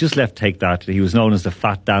awesome because he just left Take That. He was known as the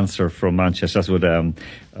Fat Dancer from Manchester. That's what,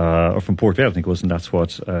 or from Port Vale, I think it was, and that's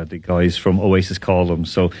what the guys from Oasis call him.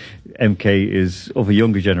 So MK is of a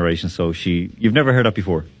younger generation, so you've never heard that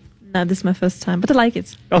before? No, this is my first time, but I like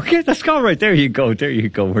it. Okay, that's all right. There you go.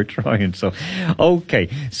 We're trying. So, okay.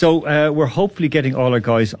 So, we're hopefully getting all our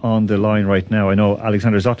guys on the line right now. I know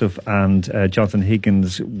Alexander Zotov and Jonathan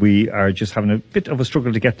Higgins, we are just having a bit of a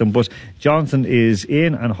struggle to get them, but Jonathan is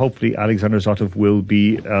in and hopefully Alexander Zotov will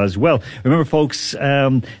be as well. Remember, folks,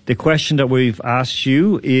 the question that we've asked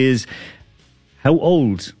you is, how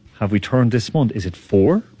old have we turned this month? Is it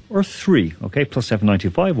 4? Or 3, okay, plus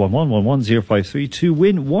 795 1111 053 to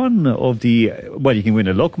win one of the, well, you can win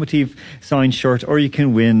a Lokomotiv signed shirt or you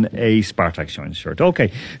can win a Spartak signed shirt.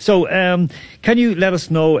 Okay, so can you let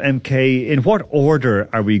us know, MK, in what order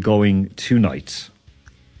are we going tonight?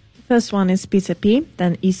 First one is Peter P,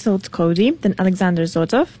 then Isolt Cody, then Alexander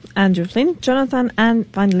Zotov, Andrew Flynn, Jonathan, and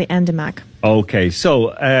finally Andy Mack. Okay,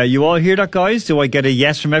 so you all hear that, guys? Do I get a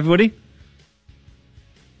yes from everybody?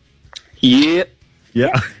 Yeah.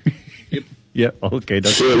 Yeah. Yeah. Okay.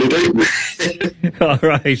 That's all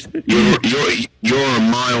right. You're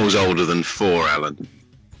miles older than 4, Alan.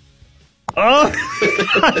 Oh,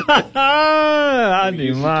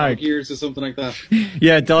 Andy Mark. Dog years or something like that.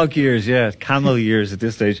 Yeah, dog years. Yeah, camel years at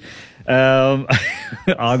this stage. I'm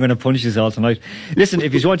going to punish you all tonight. Listen,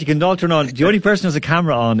 if you want, you can all turn on. The only person who has a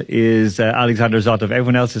camera on is Alexander Zotov.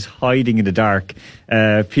 Everyone else is hiding in the dark.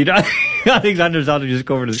 Peter Alexander Zotov just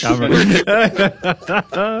covered his camera.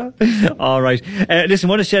 All right. Listen, I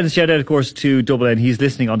want to send a shout out, of course, to Double N. He's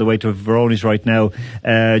listening on the way to Voronezh right now.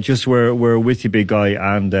 Just we're with you, big guy,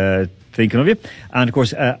 and thinking of you. And of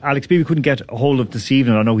course, Alex B, we couldn't get a hold of this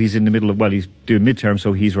evening. I know he's in the middle of, well, he's doing midterm,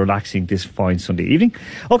 so he's relaxing this fine Sunday evening.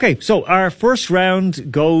 Okay, so our first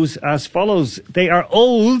round goes as follows. They are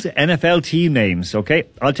old NFL team names, okay?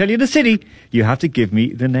 I'll tell you the city. You have to give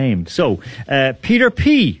me the name. So, Peter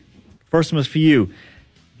P, first one was for you.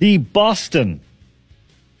 The Boston.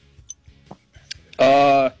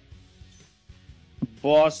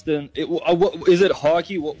 Boston. Is it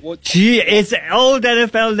hockey? What? Gee, it's old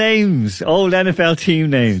NFL names, old NFL team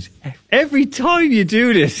names. Every time you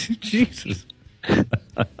do this, Jesus. Well,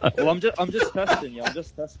 I'm just testing you.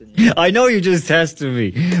 I know you're just testing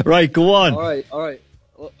me. Right, go on. All right.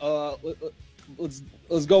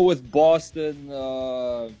 Let's go with Boston.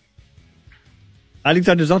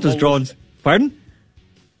 Alexander Zotta's drawn. Pardon?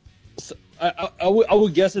 I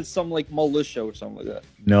would guess it's some like militia or something like that.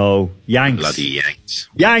 No, Yanks. Bloody Yanks.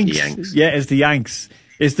 Yanks. Yeah, it's the Yanks.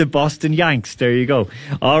 It's the Boston Yanks. There you go.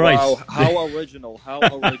 All right. Wow, how original.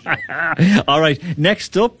 All right.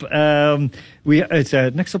 Next up,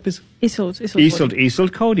 next up is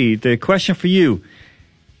Isold. Cody, the question for you.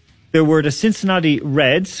 There were the Cincinnati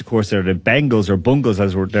Reds. Of course, they're the Bengals or Bungles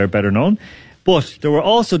as they're better known. But there were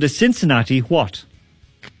also the Cincinnati what?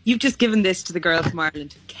 You've just given this to the girl from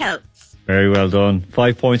Ireland. Celts. Very well done.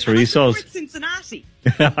 5 points for Isold. Cincinnati.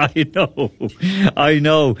 I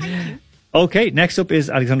know. Okay, next up is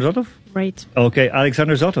Alexander Zotov. Right. Okay,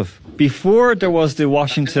 Alexander Zotov. Before there was the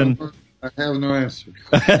Washington... I have no answer.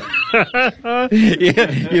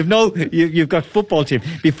 You've got football team.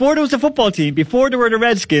 Before there was the football team, before there were the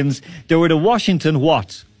Redskins, there were the Washington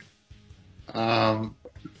what?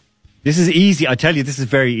 This is easy. I tell you, this is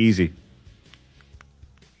very easy.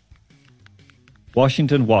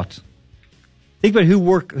 Washington what? Think about who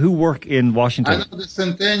work in Washington. I know the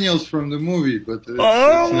Centennials from the movie, but...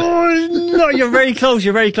 no, you're very close.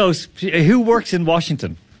 Who works in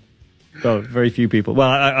Washington? So, very few people.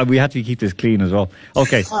 Well, we have to keep this clean as well.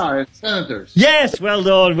 Okay. Senators. Yes, well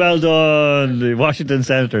done. The Washington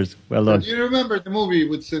Senators. Well done. Do you remember the movie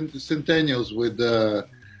with Centennials with the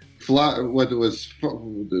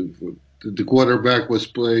quarterback was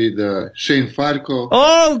played Shane Falco.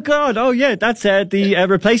 Oh God! Oh yeah, that's the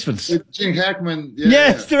Replacements. With Gene Hackman. Yeah,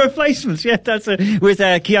 yes, the Replacements. Yeah, that's with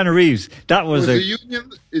Keanu Reeves. That was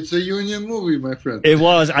It's a union movie, my friend. It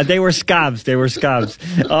was, and they were scabs.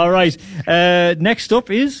 All right. Next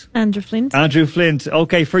up is Andrew Flint.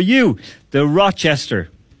 Okay, for you, the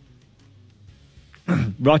Rochester.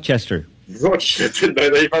 Rochester didn't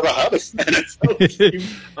know they've ever had a NFL team.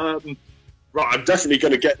 Right, I'm definitely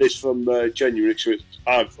going to get this from genuine experience.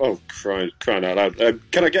 Crying out loud.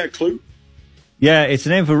 Can I get a clue? Yeah, it's the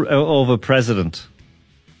name of a president.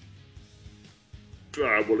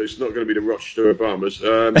 Well, it's not going to be the Rochester Obamas.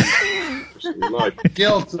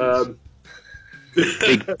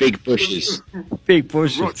 Big Bushes. Big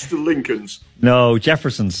Bushes. Rochester Lincolns. No,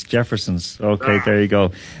 Jeffersons. Okay, There you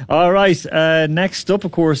go. All right. Next up,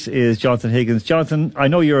 of course, is Jonathan Higgins. Jonathan, I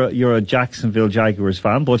know you're a Jacksonville Jaguars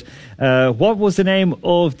fan, but what was the name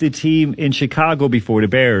of the team in Chicago before the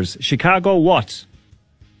Bears? Chicago what?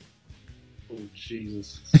 Oh,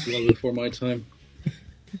 Jesus. It's well before my time.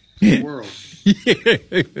 World.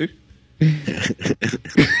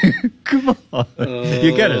 Come on.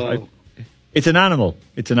 You get it. Right? It's an animal.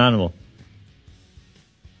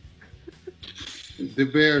 The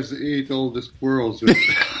bears ate all the squirrels.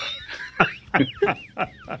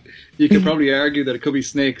 You could probably argue that it could be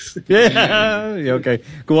snakes. Yeah. Okay.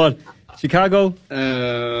 Go on. Chicago.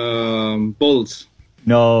 Bulls.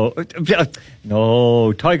 No,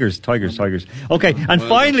 Tigers. Okay, and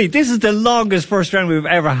finally, this is the longest first round we've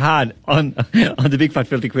ever had on the Big Fat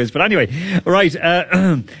Filthy Quiz. But anyway, right,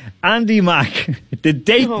 Andy Mack, the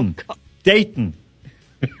Dayton.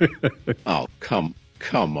 Oh, come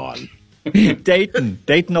on.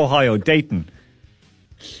 Dayton, Ohio, Dayton.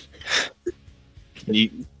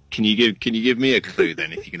 Can you give me a clue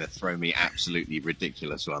then if you're going to throw me absolutely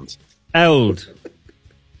ridiculous ones? Old.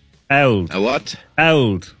 A what?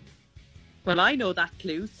 Old. Well, I know that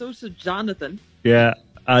clue. So should Jonathan. Yeah.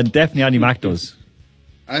 And definitely Andy Mack does.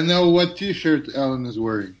 I know what T-shirt Alan is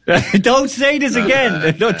wearing. Don't say this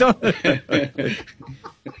again. Don't.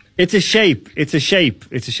 It's a shape. It's a shape,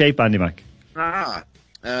 Andy Mack.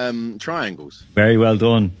 Triangles. Very well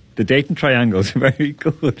done. The Dayton Triangles. Very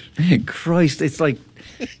good. Christ, it's like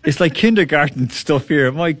kindergarten stuff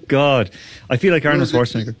here. My God. I feel like Arnold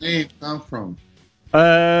Schwarzenegger. Where does his name come from?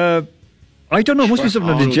 I don't know. Must be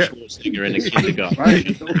something on the Schwarzenegger in a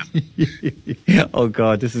kindergarten. Oh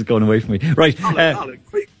God, this is going away from me. Right. Alan,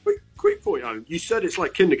 quick point, Alan. You said it's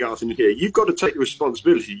like kindergarten here. You've got to take the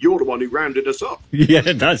responsibility. You're the one who rounded us up. Yeah,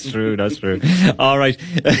 that's true. All right.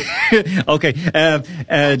 Okay.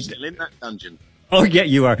 I'm still in that dungeon. Oh yeah,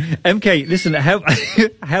 you are. MK, listen.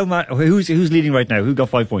 Who's leading right now? Who got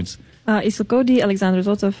 5 points? Isel Cody, Alexander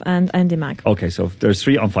Zotov, and Andy Mack. Okay, so there's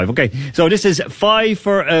 3 on 5. Okay, so this is 5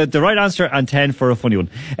 for the right answer and 10 for a funny one.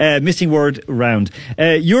 Missing word round.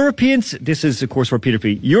 Europeans. This is of course for Peter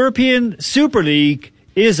P. European Super League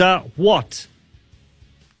is a what?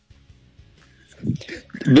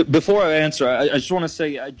 Before I answer, I just want to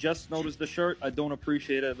say I just noticed the shirt. I don't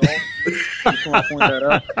appreciate it at all. Just want to point that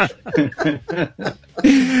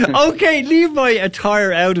out. Okay, leave my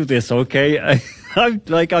attire out of this, okay? I'm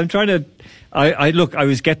trying to... I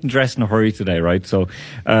was getting dressed in a hurry today, right? So,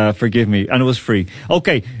 forgive me. And it was free.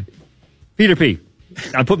 Okay, Peter P.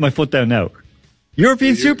 I'm putting my foot down now.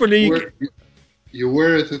 European Super League... You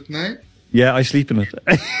wear it at night? Yeah, I sleep in it.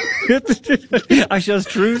 I just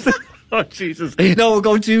truth. Oh, Jesus. No, we're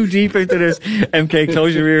going too deep into this. MK,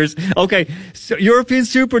 close your ears. Okay, so European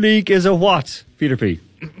Super League is a what, Peter P?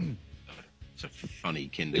 It's a funny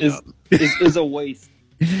kindergarten. Is a waste.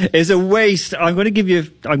 Is a waste. I'm going to give you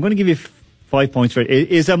 5 points for it. It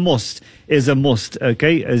is a must.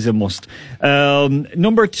 Okay, is a must.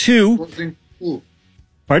 Number 2. According to who?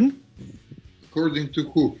 Pardon? According to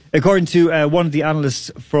who? According to one of the analysts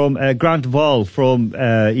from Grant Vall from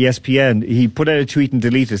ESPN, he put out a tweet and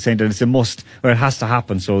deleted it saying that it's a must or it has to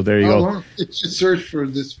happen. So there you go. Well, you should search for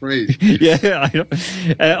this phrase. Yeah, I know.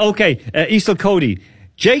 Okay, Isel Cody.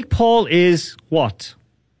 Jake Paul is what?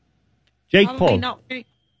 Jake Paul.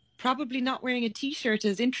 Probably not wearing a T-shirt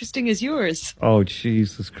as interesting as yours. Oh,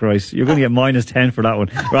 Jesus Christ. You're going to get minus 10 for that one.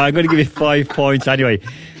 Right, I'm going to give you 5 points anyway.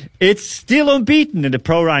 It's still unbeaten in the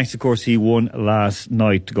pro ranks. Of course, he won last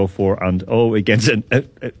night to go 4-0 against a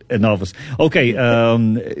novice. Okay, all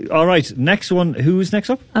right. Next one. Who's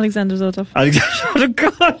next up? Alexander Zotov. Alexander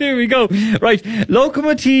Zotov. God, here we go. Right.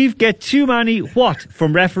 Lokomotiv get too many what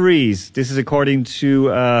from referees? This is according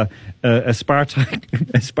to a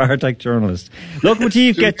Spartak journalist.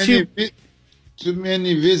 Lokomotiv get too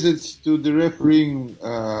many visits to the refereeing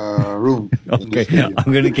room. Okay,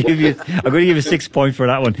 I'm going to give you 6 points for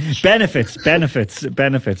that one. Benefits.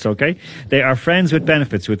 Okay, they are friends with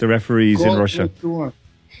benefits with the referees in Russia.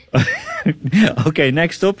 Okay,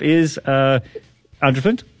 next up is Andrew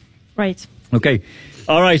Flint. Right. Okay,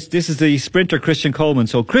 all right. This is the sprinter Christian Coleman.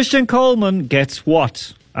 So Christian Coleman gets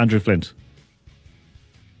what? Andrew Flint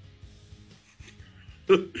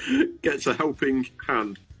gets a helping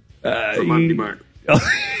hand. From Andy Mack.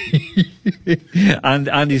 And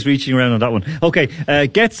Andy's reaching around on that one. Okay,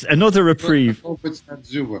 gets another reprieve. I hope it's not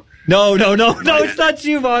Zuba. No, it's not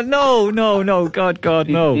Zuba. No. God,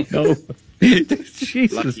 no.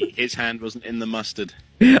 Jesus. Lucky his hand wasn't in the mustard.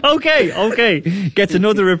 Okay. Gets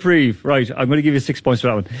another reprieve. Right, I'm going to give you 6 points for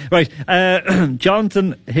that one. Right,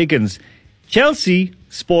 Jonathan Higgins. Chelsea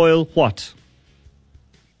spoil what?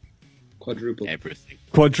 Quadruple. Everything.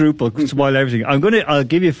 Quadruple, spoil everything. I'll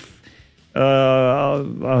give you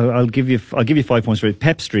 5 points for it.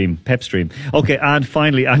 Pep Stream. Okay, and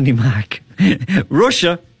finally, Andy Mack.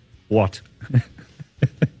 Russia, what?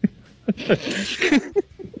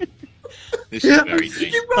 This is very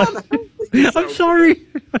deep. I'm sorry.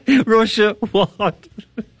 Russia, what?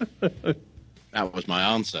 That was my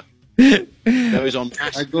answer. Goes on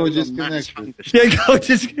mass. I go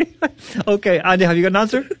disconnected. Okay, Andy, have you got an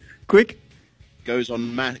answer? Quick. Goes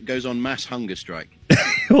on mass hunger strike.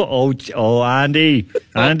 Oh, Andy.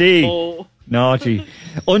 Naughty.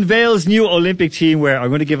 Unveils new Olympic team wear. I'm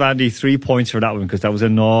going to give Andy 3 points for that one because that was a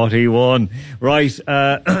naughty one. Right.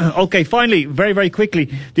 Okay. Finally, very, very quickly,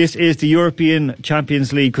 this is the European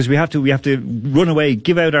Champions League because we have to run away,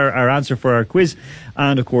 give out our answer for our quiz,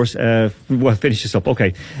 and of course, we'll finish this up.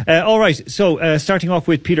 Okay. All right. So starting off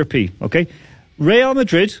with Peter P. Okay. Real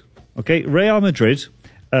Madrid.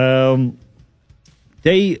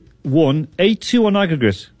 They won 8-2 on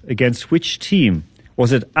aggregate against which team?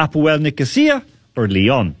 Was it Apoel Nicosia or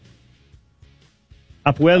Lyon?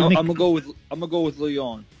 I'm gonna go with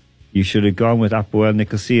Lyon. You should have gone with Apoel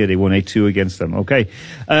Nicosia. They won 8-2 against them. Okay.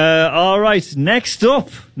 All right. Next up.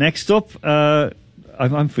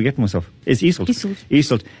 I'm forgetting myself. It's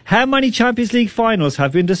Eastwood. How many Champions League finals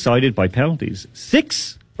have been decided by penalties?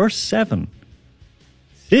 6 or 7?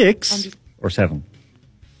 6 or 7?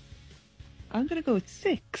 I'm going to go with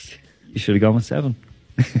 6. You should have gone with 7.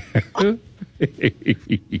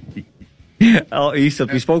 Oh,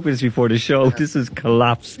 Eastwood, we spoke about this before the show. This is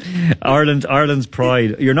collapse. Ireland's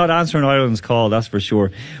pride. You're not answering Ireland's call, that's for sure.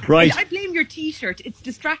 Right. I blame your T-shirt. It's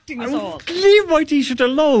distracting us all. Leave my T-shirt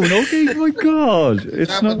alone, okay? My God.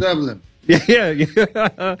 It's not Dublin. Yeah.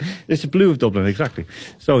 It's the blue of Dublin, exactly.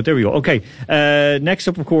 So there we go. Okay. Next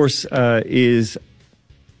up, of course, is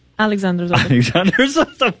Alexander Zotov. Alexander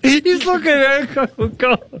Zotov. He's looking at. Oh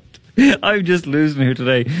God. I'm just losing here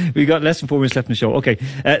today. We got less than 4 minutes left in the show. Okay.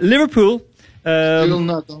 Liverpool. Still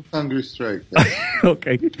not on Hungry Strike.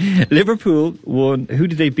 Okay. Liverpool won. Who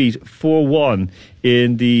did they beat? 4-1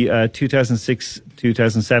 in the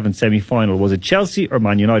 2006-2007 semi-final. Was it Chelsea or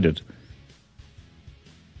Man United?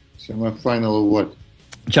 Semi-final of what?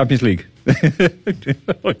 Champions League.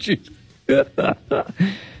 Oh, jeez.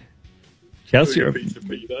 Chelsea.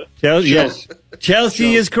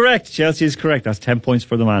 Chelsea is correct. Chelsea is correct. That's 10 points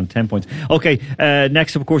for the man. 10 points. Okay.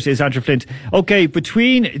 Next up, of course, is Andrew Flint. Okay.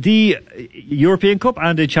 Between the European Cup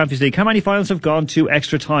and the Champions League, how many finals have gone to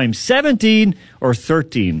extra time? 17 or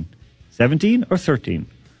 13? 17 or 13?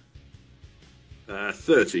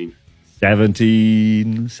 13.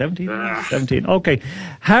 17. 17. Okay.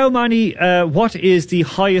 How many, what is the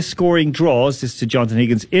highest scoring draws, this is to Jonathan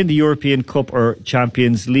Higgins, in the European Cup or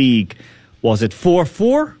Champions League? Was it 4-4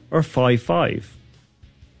 or 5-5?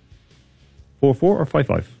 4-4 or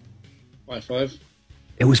 5-5? 5-5.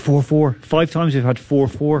 It was 4-4. 5 times we've had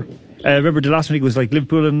 4-4. Remember the last week was like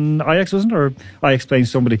Liverpool and Ajax, wasn't it? Or Ajax playing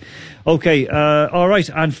somebody. Okay, all right.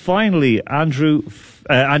 And finally,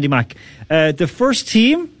 Andy Mack. The first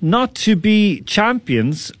team not to be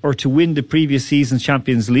champions or to win the previous season's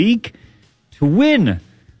Champions League, to win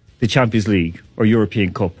the Champions League or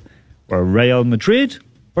European Cup, were Real Madrid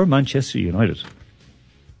or Manchester United?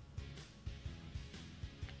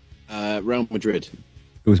 Real Madrid.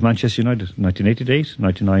 It was Manchester United, 1988,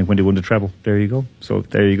 99, when they won the treble. There you go. So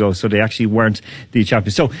there you go. So they actually weren't the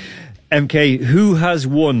champions. So, MK, who has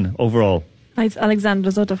won overall? It's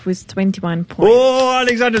Alexander Zotov with 21 points. Oh,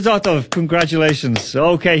 Alexander Zotov. Congratulations.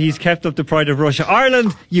 Okay, he's kept up the pride of Russia.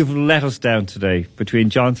 Ireland, you've let us down today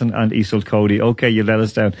between Johnson and Eastwood Cody. Okay, you let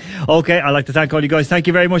us down. Okay, I'd like to thank all you guys. Thank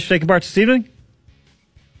you very much for taking part this evening.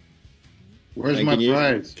 Where's my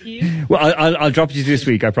prize? Well, I'll drop you this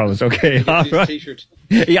week, I promise. Okay, all right. T-shirt.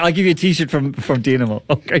 Yeah, I'll give you a T-shirt from Dynamo.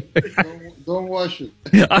 Okay. Don't wash it.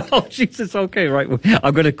 Oh, Jesus. Okay, right. Well,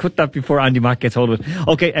 I'm going to cut that before Andy Mack gets hold of it.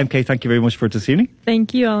 Okay, MK, thank you very much for this evening.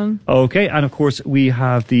 Thank you, Alan. Okay, and of course, we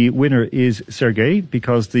have the winner is Sergei,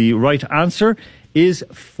 because the right answer is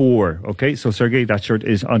 4. Okay, so Sergei, that shirt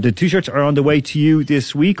is on. The 2 shirts are on the way to you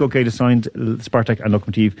this week. Okay, the signed Spartak and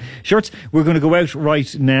Lokomotiv shirts. We're going to go out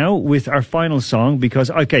right now with our final song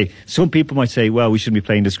because, okay, some people might say, well, we shouldn't be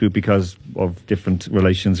playing this group because of different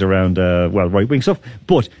relations around, right-wing stuff,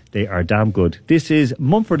 but they are damn good. This is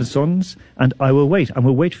Mumford & Sons and I Will Wait. And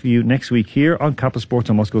we'll wait for you next week here on Capital Sports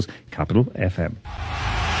on Moscow's Capital FM.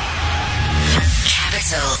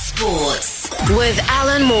 Capital Sports with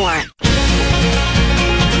Alan Moore.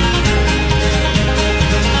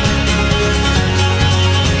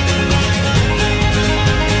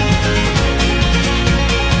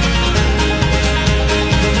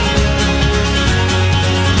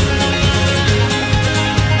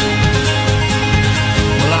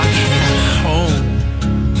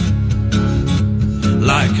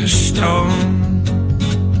 Like a stone,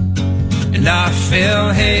 and I fell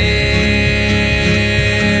heavy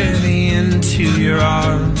into your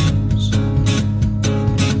arms.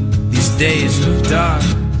 These days of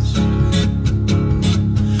darkness,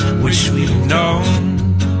 wish we'd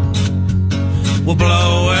known, will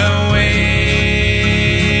blow away.